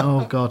tonight," I'd be like,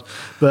 "Oh God!"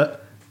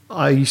 But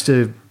I used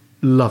to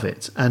love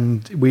it,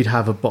 and we'd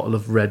have a bottle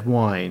of red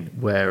wine,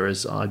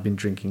 whereas I'd been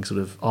drinking sort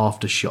of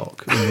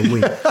aftershock in the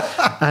week.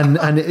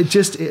 and it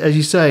just, as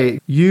you say,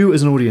 you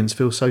as an audience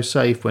feel so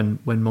safe when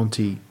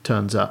Monty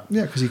turns up.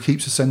 Yeah, because he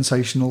keeps a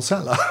sensational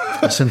cellar.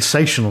 A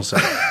sensational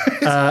cellar.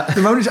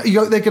 The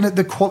moment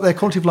their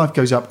quality of life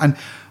goes up, and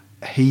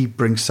he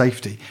brings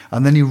safety,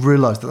 and then you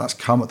realise that's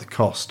come at the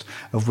cost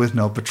of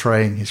Withnail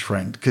betraying his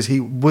friend, because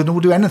Withnail will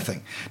do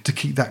anything to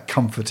keep that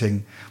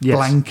comforting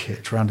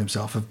blanket around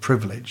himself of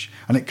privilege,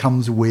 and it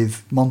comes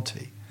with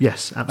Monty.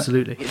 Yes,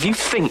 absolutely. If you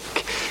think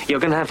you're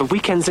going to have a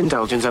weekend's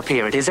indulgence up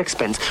here at his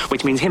expense,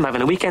 which means him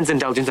having a weekend's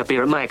indulgence up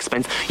here at my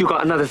expense, you've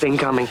got another thing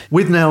coming.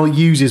 Withnail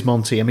uses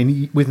Monty. I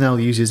mean, Withnail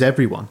uses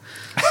everyone.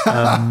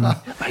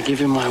 I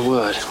give you my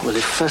word. Well,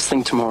 if first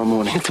thing tomorrow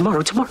morning...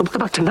 Tomorrow? What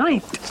about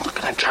tonight? He's not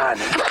going to try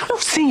and...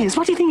 serious.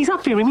 What do you think he's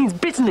up here? He means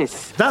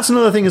business. That's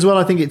another thing as well.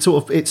 I think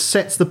it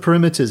sets the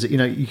perimeters. You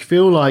know, you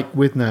feel like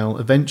Withnail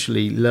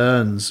eventually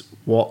learns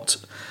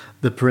what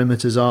the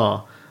perimeters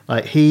are.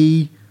 Like,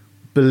 he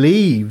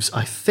believes,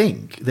 I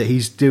think, that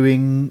he's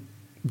doing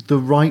the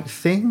right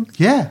thing.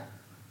 Yeah.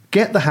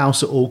 Get the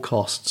house at all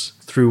costs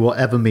through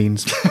whatever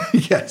means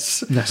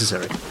yes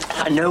necessary.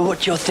 I know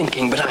what you're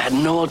thinking, but I had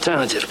no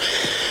alternative.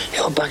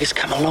 Your bugger's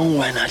come a long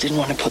way and I didn't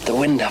want to put the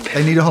wind up.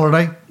 They need a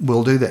holiday,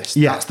 we'll do this.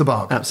 Yeah. That's the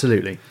bargain.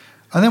 Absolutely.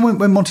 And then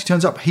when Monty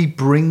turns up, he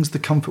brings the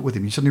comfort with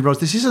him. You suddenly realise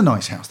this is a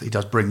nice house that he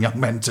does bring young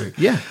men to.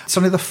 Yeah.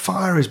 Suddenly the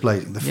fire is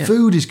blazing. The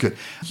food is good.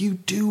 You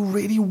do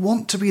really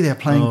want to be there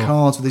playing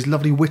cards with these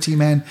lovely witty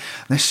men.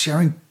 And they're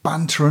sharing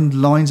banter and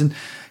lines. And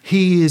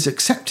he is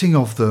accepting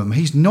of them.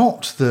 He's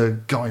not the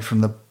guy from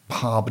the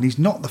pub and he's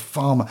not the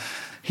farmer.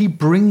 He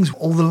brings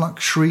all the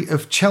luxury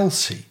of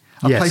Chelsea,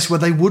 a place where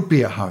they would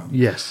be at home.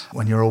 Yes.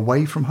 When you're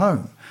away from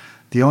home.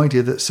 The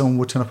idea that someone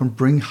would turn up and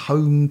bring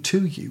home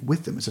to you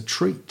with them as a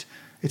treat.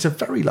 It's a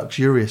very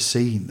luxurious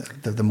scene,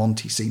 the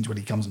Monty scenes when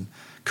he comes and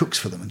cooks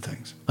for them and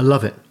things. I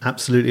love it.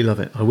 Absolutely love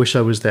it. I wish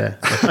I was there.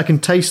 I can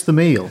taste the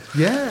meal.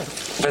 Yeah.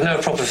 With no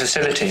proper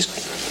facilities.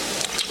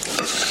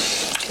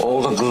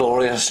 All the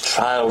glorious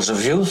trials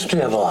of youth,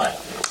 dear boy.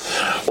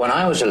 When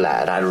I was a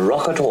lad, I'd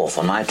rocket off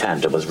on my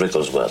tandem with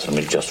Ricklesworth and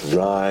we'd just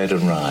ride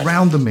and ride.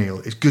 Around the meal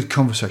is good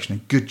conversation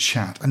and good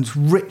chat and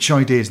rich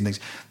ideas and things.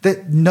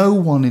 That no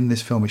one in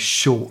this film is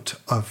short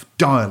of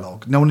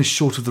dialogue. No one is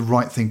short of the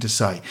right thing to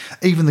say.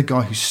 Even the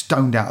guy who's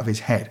stoned out of his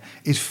head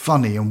is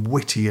funny and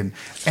witty and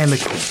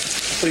eloquent.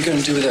 What are you going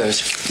to do with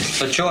those?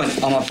 The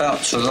joint I'm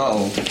about to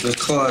roll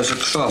requires a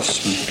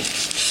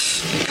craftsman.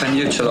 It can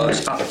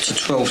utilise up to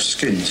 12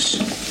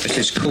 skins. It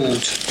is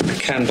called a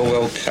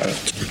Camberwell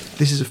carrot.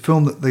 This is a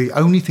film that the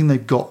only thing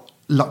they've got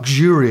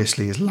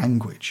luxuriously is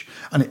language,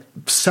 and it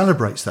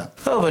celebrates that.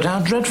 Oh, but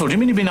how dreadful. Do you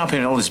mean you've been up here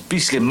in all this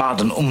beastly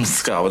mud and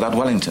umthka without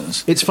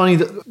Wellingtons? It's funny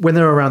that when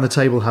they're around the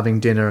table having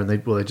dinner and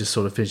they're just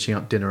sort of finishing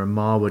up dinner and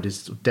Marwood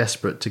is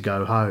desperate to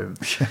go home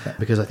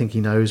because I think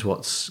he knows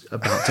what's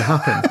about to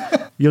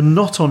happen. You're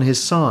not on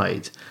his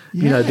side.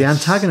 Yes. You know, the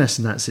antagonist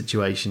in that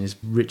situation is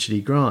Richard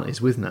E. Grant, is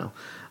Withnail,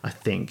 I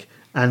think.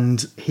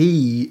 And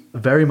he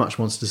very much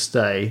wants to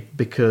stay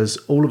because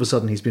all of a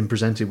sudden he's been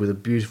presented with a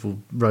beautiful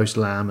roast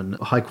lamb and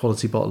a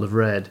high-quality bottle of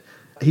red.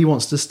 He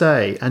wants to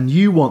stay, and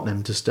you want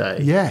them to stay.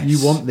 Yes.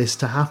 You want this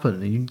to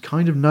happen, and you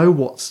kind of know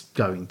what's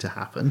going to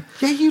happen.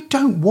 Yeah, you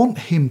don't want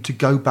him to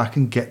go back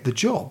and get the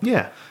job.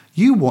 Yeah.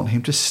 You want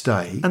him to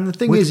stay and the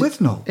thing with is,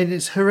 Withnail. And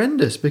it's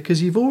horrendous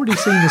because you've already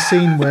seen the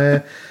scene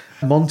where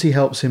Monty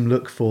helps him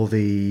look for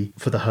the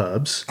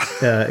herbs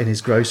in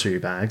his grocery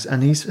bags,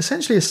 and he's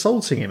essentially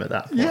assaulting him at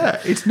that point. Yeah,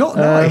 it's not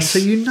nice. So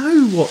you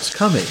know what's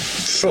coming.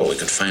 Sure, we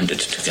could find it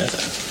together.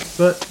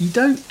 But you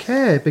don't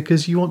care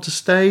because you want to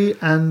stay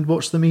and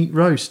watch them eat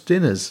roast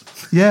dinners.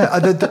 Yeah,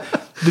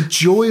 the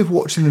joy of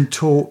watching them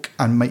talk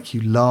and make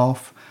you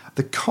laugh.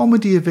 The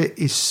comedy of it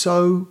is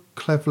so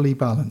cleverly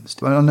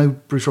balanced. I know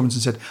Bruce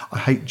Robinson said, I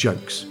hate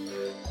jokes.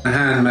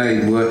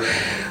 Handmade were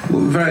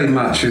very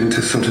much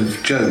into sort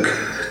of joke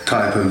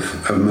type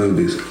of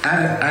movies.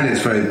 At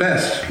its very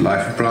best,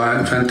 Life of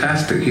Brian,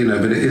 fantastic, you know,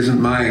 but it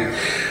isn't my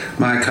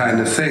kind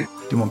of thing.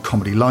 Didn't want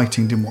comedy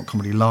lighting, didn't want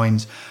comedy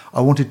lines.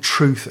 I wanted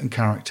truth and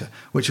character,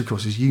 which, of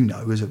course, as you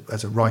know,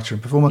 as a writer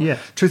and performer,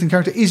 truth and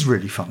character is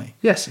really funny.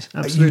 Yes,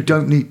 absolutely. You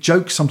don't need...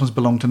 Jokes sometimes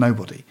belong to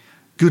nobody.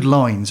 Good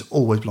lines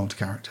always belong to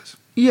characters.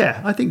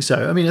 Yeah, I think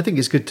so. I mean, I think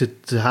it's good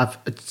to have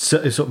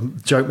sort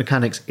of joke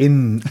mechanics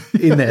in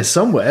there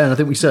somewhere, and I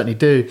think we certainly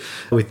do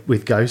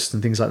with Ghosts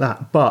and things like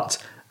that.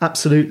 But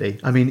absolutely,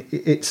 I mean,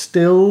 it's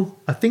still...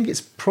 I think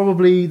it's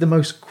probably the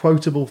most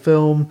quotable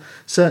film,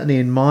 certainly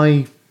in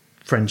my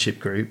friendship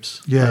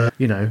groups. Yeah.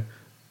 You know,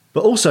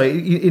 but also,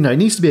 you know, it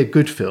needs to be a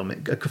good film.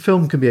 A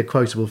film can be a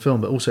quotable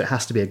film, but also it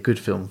has to be a good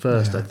film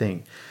first, I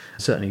think.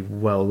 certainly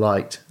well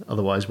liked.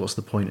 Otherwise, what's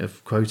the point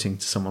of quoting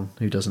to someone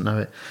who doesn't know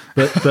it?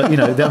 But you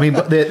know, I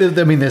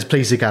mean, there's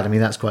Police Academy.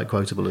 That's quite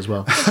quotable as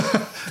well.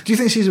 Do you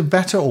think she's a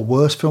better or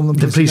worse film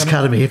than Police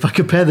Academy? If I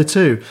compare the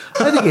two,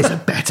 I think it's a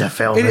better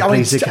film than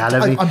Police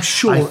Academy. I'm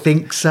sure. I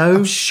think so.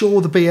 I'm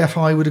sure the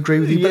BFI would agree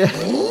with you. Yeah.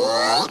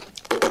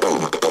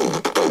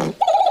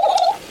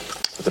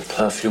 The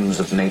perfumes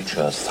of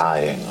nature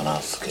sighing on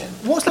our skin.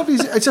 What's lovely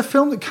is it's a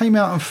film that came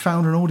out and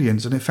found an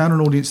audience, and it found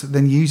an audience that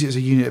then used it as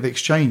a unit of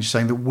exchange,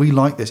 saying that we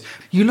like this.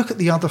 You look at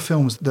the other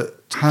films that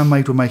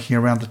Handmade were making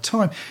around the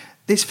time,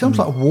 there's films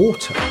like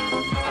Water.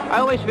 I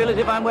always feel as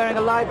if I'm wearing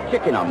a live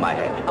chicken on my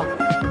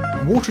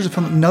head. Water is a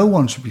film that no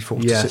one should be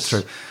forced to sit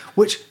through,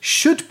 which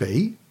should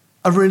be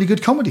a really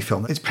good comedy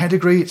film. It's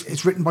pedigree,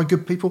 it's written by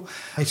good people,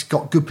 it's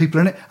got good people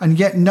in it, and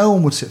yet no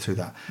one would sit through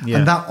that. Yeah.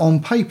 And that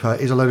on paper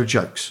is a load of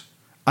jokes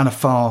and a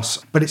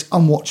farce, but it's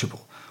unwatchable.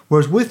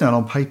 Whereas Withnail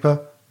on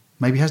paper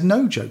maybe has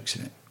no jokes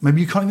in it. Maybe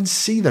you can't even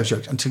see those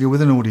jokes until you're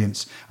with an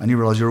audience and you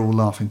realise you're all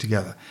laughing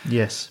together.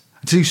 Yes.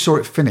 Until you saw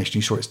it finished, and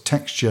you saw its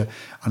texture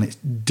and its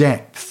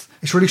depth.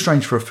 It's really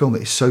strange for a film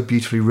that is so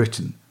beautifully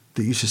written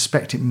that you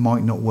suspect it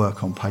might not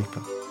work on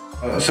paper.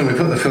 So we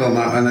put the film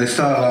up and they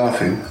start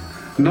laughing.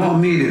 Not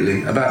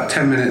immediately, about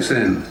 10 minutes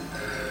in.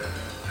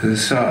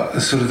 There's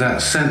sort of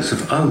that sense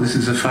of, oh, this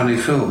is a funny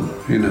film,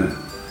 you know.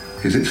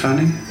 Is it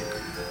funny?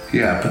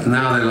 Yeah, but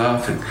now they're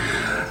laughing.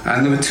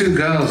 And there were two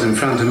girls in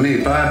front of me.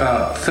 By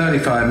about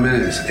 35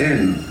 minutes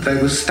in,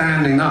 they were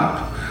standing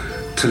up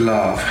to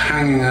laugh,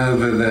 hanging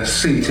over their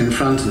seat in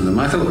front of them.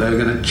 I thought they were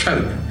going to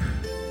choke.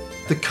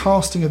 The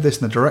casting of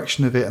this and the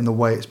direction of it and the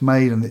way it's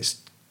made and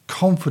its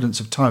confidence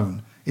of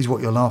tone is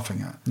what you're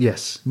laughing at.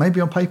 Yes.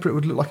 Maybe on paper it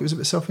would look like it was a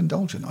bit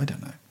self-indulgent. I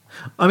don't know.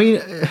 I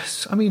mean,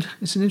 it's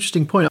an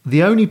interesting point.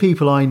 The only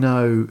people I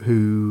know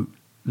who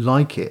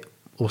like it,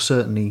 or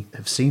certainly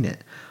have seen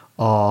it,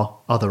 are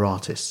other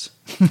artists,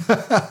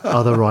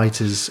 other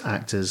writers,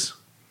 actors,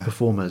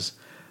 performers.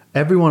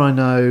 Everyone I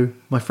know,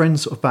 my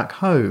friends sort of back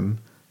home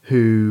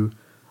who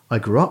I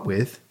grew up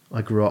with,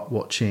 I grew up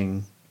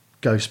watching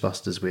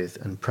Ghostbusters with,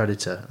 and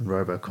Predator and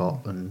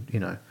RoboCop and, you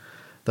know,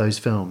 those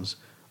films.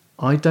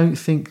 I don't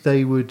think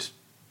they would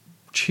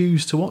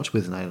choose to watch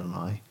Withnail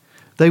I.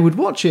 They would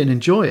watch it and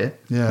enjoy it.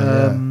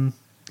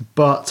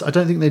 But I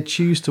don't think they'd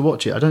choose to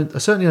watch it. I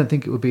certainly don't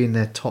think it would be in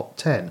their top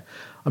 10.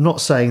 I'm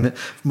not saying that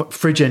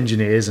fridge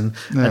engineers and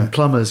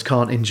plumbers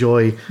can't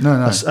enjoy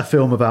a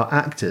film about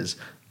actors,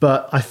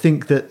 but I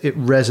think that it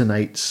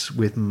resonates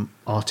with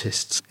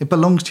artists. It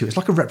belongs to you. It's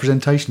like a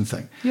representation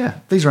thing.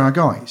 Yeah. These are our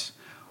guys.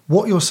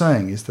 What you're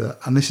saying is that,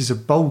 and this is a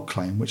bold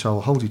claim, which I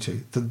will hold you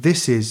to, that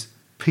this is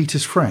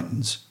Peter's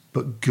Friends,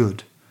 but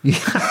good. They've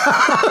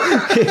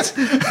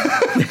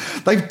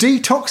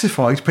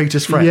detoxified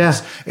Peter's Friends.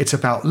 Yeah. It's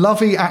about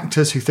lovey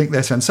actors who think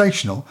they're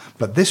sensational,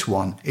 but this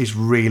one is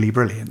really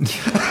brilliant. Look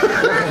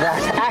at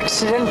that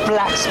accident,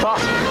 Black Spot.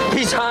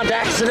 These aren't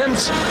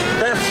accidents.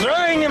 They're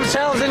throwing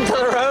themselves into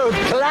the road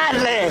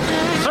gladly.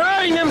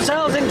 Throwing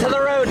themselves into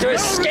the road to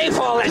escape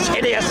all this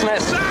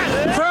hideousness.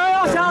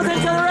 Throw yourselves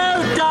into the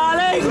road,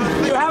 darling.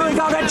 You haven't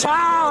got a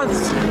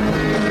chance.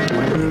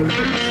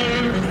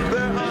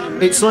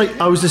 It's like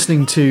I was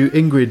listening to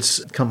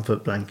Ingrid's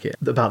Comfort Blanket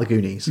about the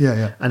Goonies.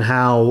 Yeah. And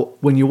how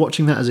when you're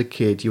watching that as a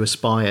kid, you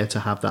aspire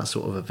to have that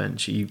sort of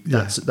adventure.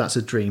 That's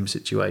a dream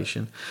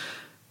situation.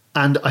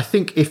 And I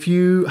think if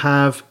you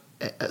have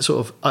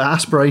sort of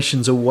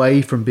aspirations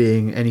away from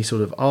being any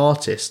sort of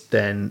artist,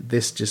 then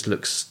this just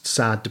looks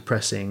sad,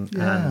 depressing,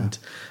 and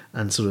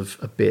sort of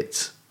a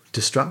bit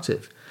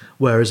destructive.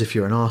 Whereas if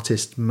you're an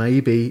artist,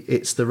 maybe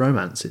it's the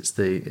romance. That's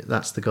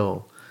the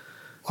goal.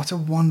 What a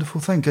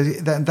wonderful thing,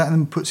 because that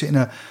then puts it in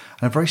a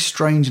very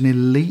strange and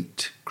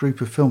elite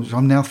group of films, which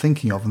I'm now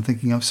thinking of and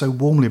thinking of so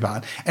warmly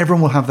about.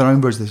 Everyone will have their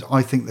own version of this.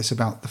 I think this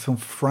about the film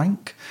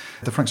Frank.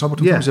 The Frank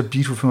Sidebottom film is a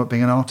beautiful film about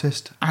being an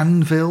artist.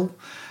 Anvil,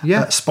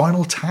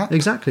 Spinal Tap.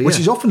 Exactly, which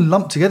is often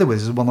lumped together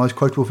with as one of those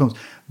quotable films.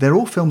 They're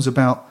all films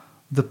about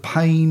the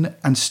pain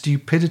and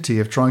stupidity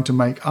of trying to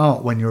make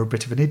art when you're a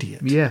bit of an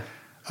idiot. Yeah.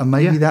 And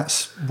maybe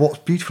that's what's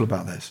beautiful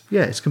about this.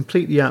 Yeah, it's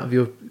completely out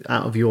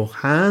of your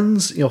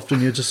hands. Often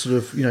you're just sort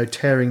of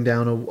tearing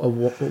down a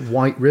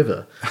white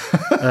river.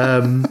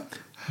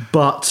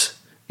 But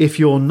if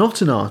you're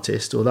not an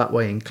artist or that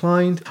way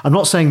inclined, I'm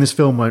not saying this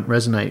film won't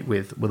resonate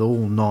with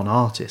all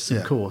non-artists,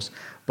 of course,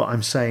 but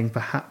I'm saying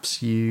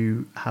perhaps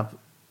you have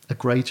a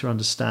greater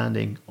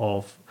understanding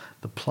of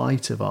the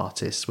plight of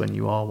artists when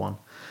you are one,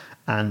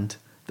 and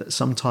that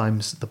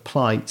sometimes the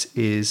plight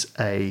is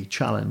a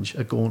challenge,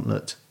 a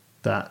gauntlet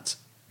that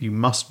you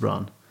must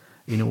run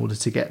in order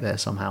to get there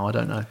somehow. I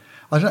don't know.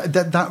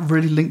 That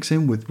really links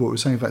in with what we were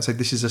saying about, say,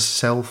 this is a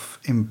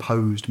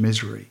self-imposed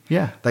misery.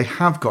 Yeah. They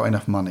have got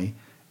enough money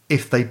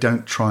if they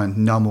don't try and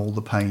numb all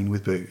the pain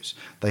with booze.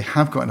 They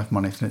have got enough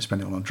money if they don't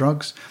spend it all on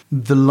drugs.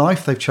 The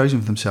life they've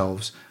chosen for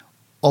themselves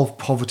of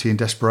poverty and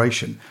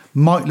desperation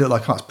might look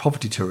like us,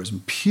 poverty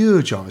tourism,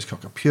 pure Jarvis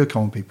Cocker, pure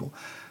common people.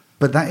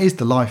 But that is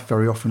the life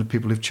very often of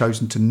people who've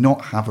chosen to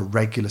not have a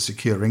regular,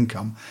 secure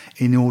income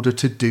in order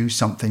to do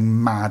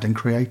something mad and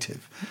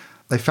creative.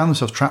 They found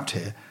themselves trapped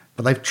here,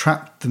 but they've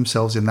trapped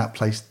themselves in that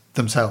place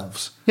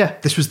themselves. Yeah.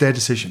 This was their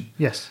decision.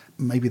 Yes.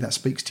 Maybe that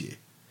speaks to you.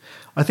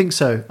 I think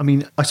so. I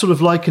mean, I sort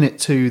of liken it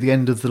to the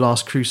end of The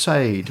Last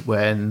Crusade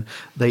when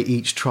they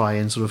each try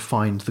and sort of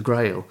find the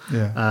Grail.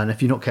 Yeah. And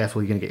if you're not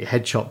careful, you're going to get your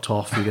head chopped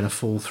off, you're going to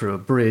fall through a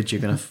bridge,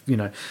 you're going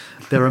to,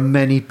 there are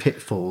many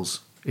pitfalls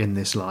in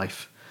this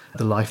life,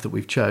 the life that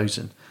we've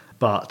chosen.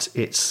 But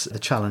it's the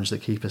challenge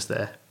that keeps us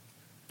there.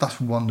 That's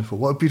wonderful.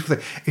 What a beautiful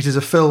thing. It is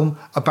a film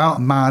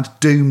about mad,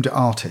 doomed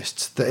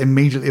artists that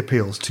immediately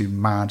appeals to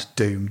mad,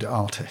 doomed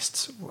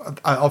artists.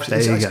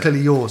 Obviously, it's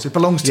clearly yours. It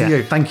belongs to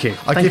you. Thank you.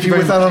 I give you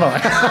Withnail I.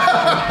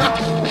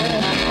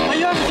 Are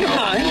you out of your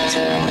mind?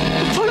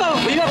 Pull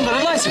over, you haven't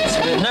got a license.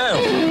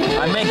 No,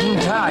 I'm making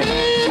time.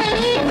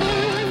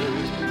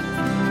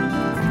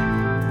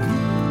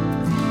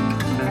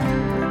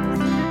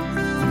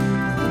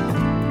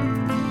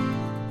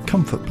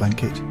 Comfort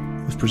Blanket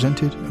was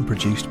presented and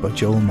produced by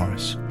Joel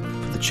Morris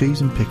for the Cheese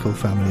and Pickle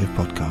family of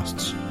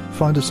podcasts.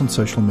 Find us on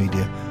social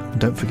media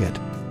and don't forget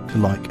to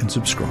like and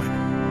subscribe.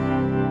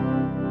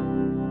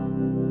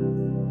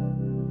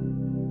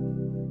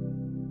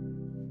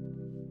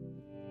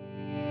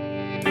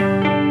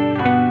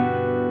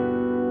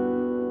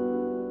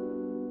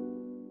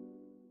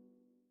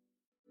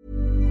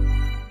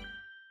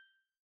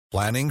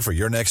 Planning for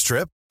your next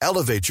trip?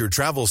 Elevate your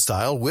travel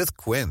style with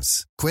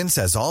Quince. Quince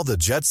has all the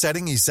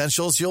jet-setting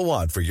essentials you'll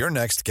want for your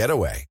next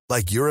getaway,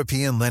 like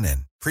European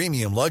linen,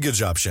 premium luggage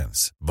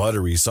options,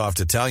 buttery soft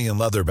Italian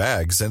leather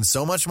bags, and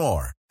so much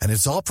more. And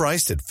it's all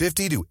priced at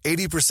 50 to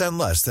 80%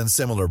 less than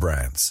similar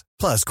brands.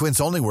 Plus, Quince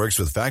only works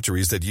with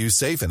factories that use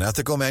safe and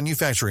ethical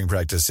manufacturing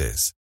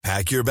practices.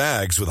 Pack your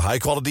bags with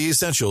high-quality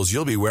essentials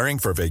you'll be wearing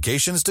for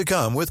vacations to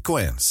come with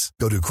Quince.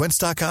 Go to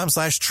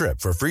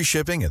quince.com/trip for free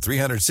shipping and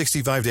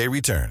 365-day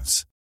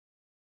returns.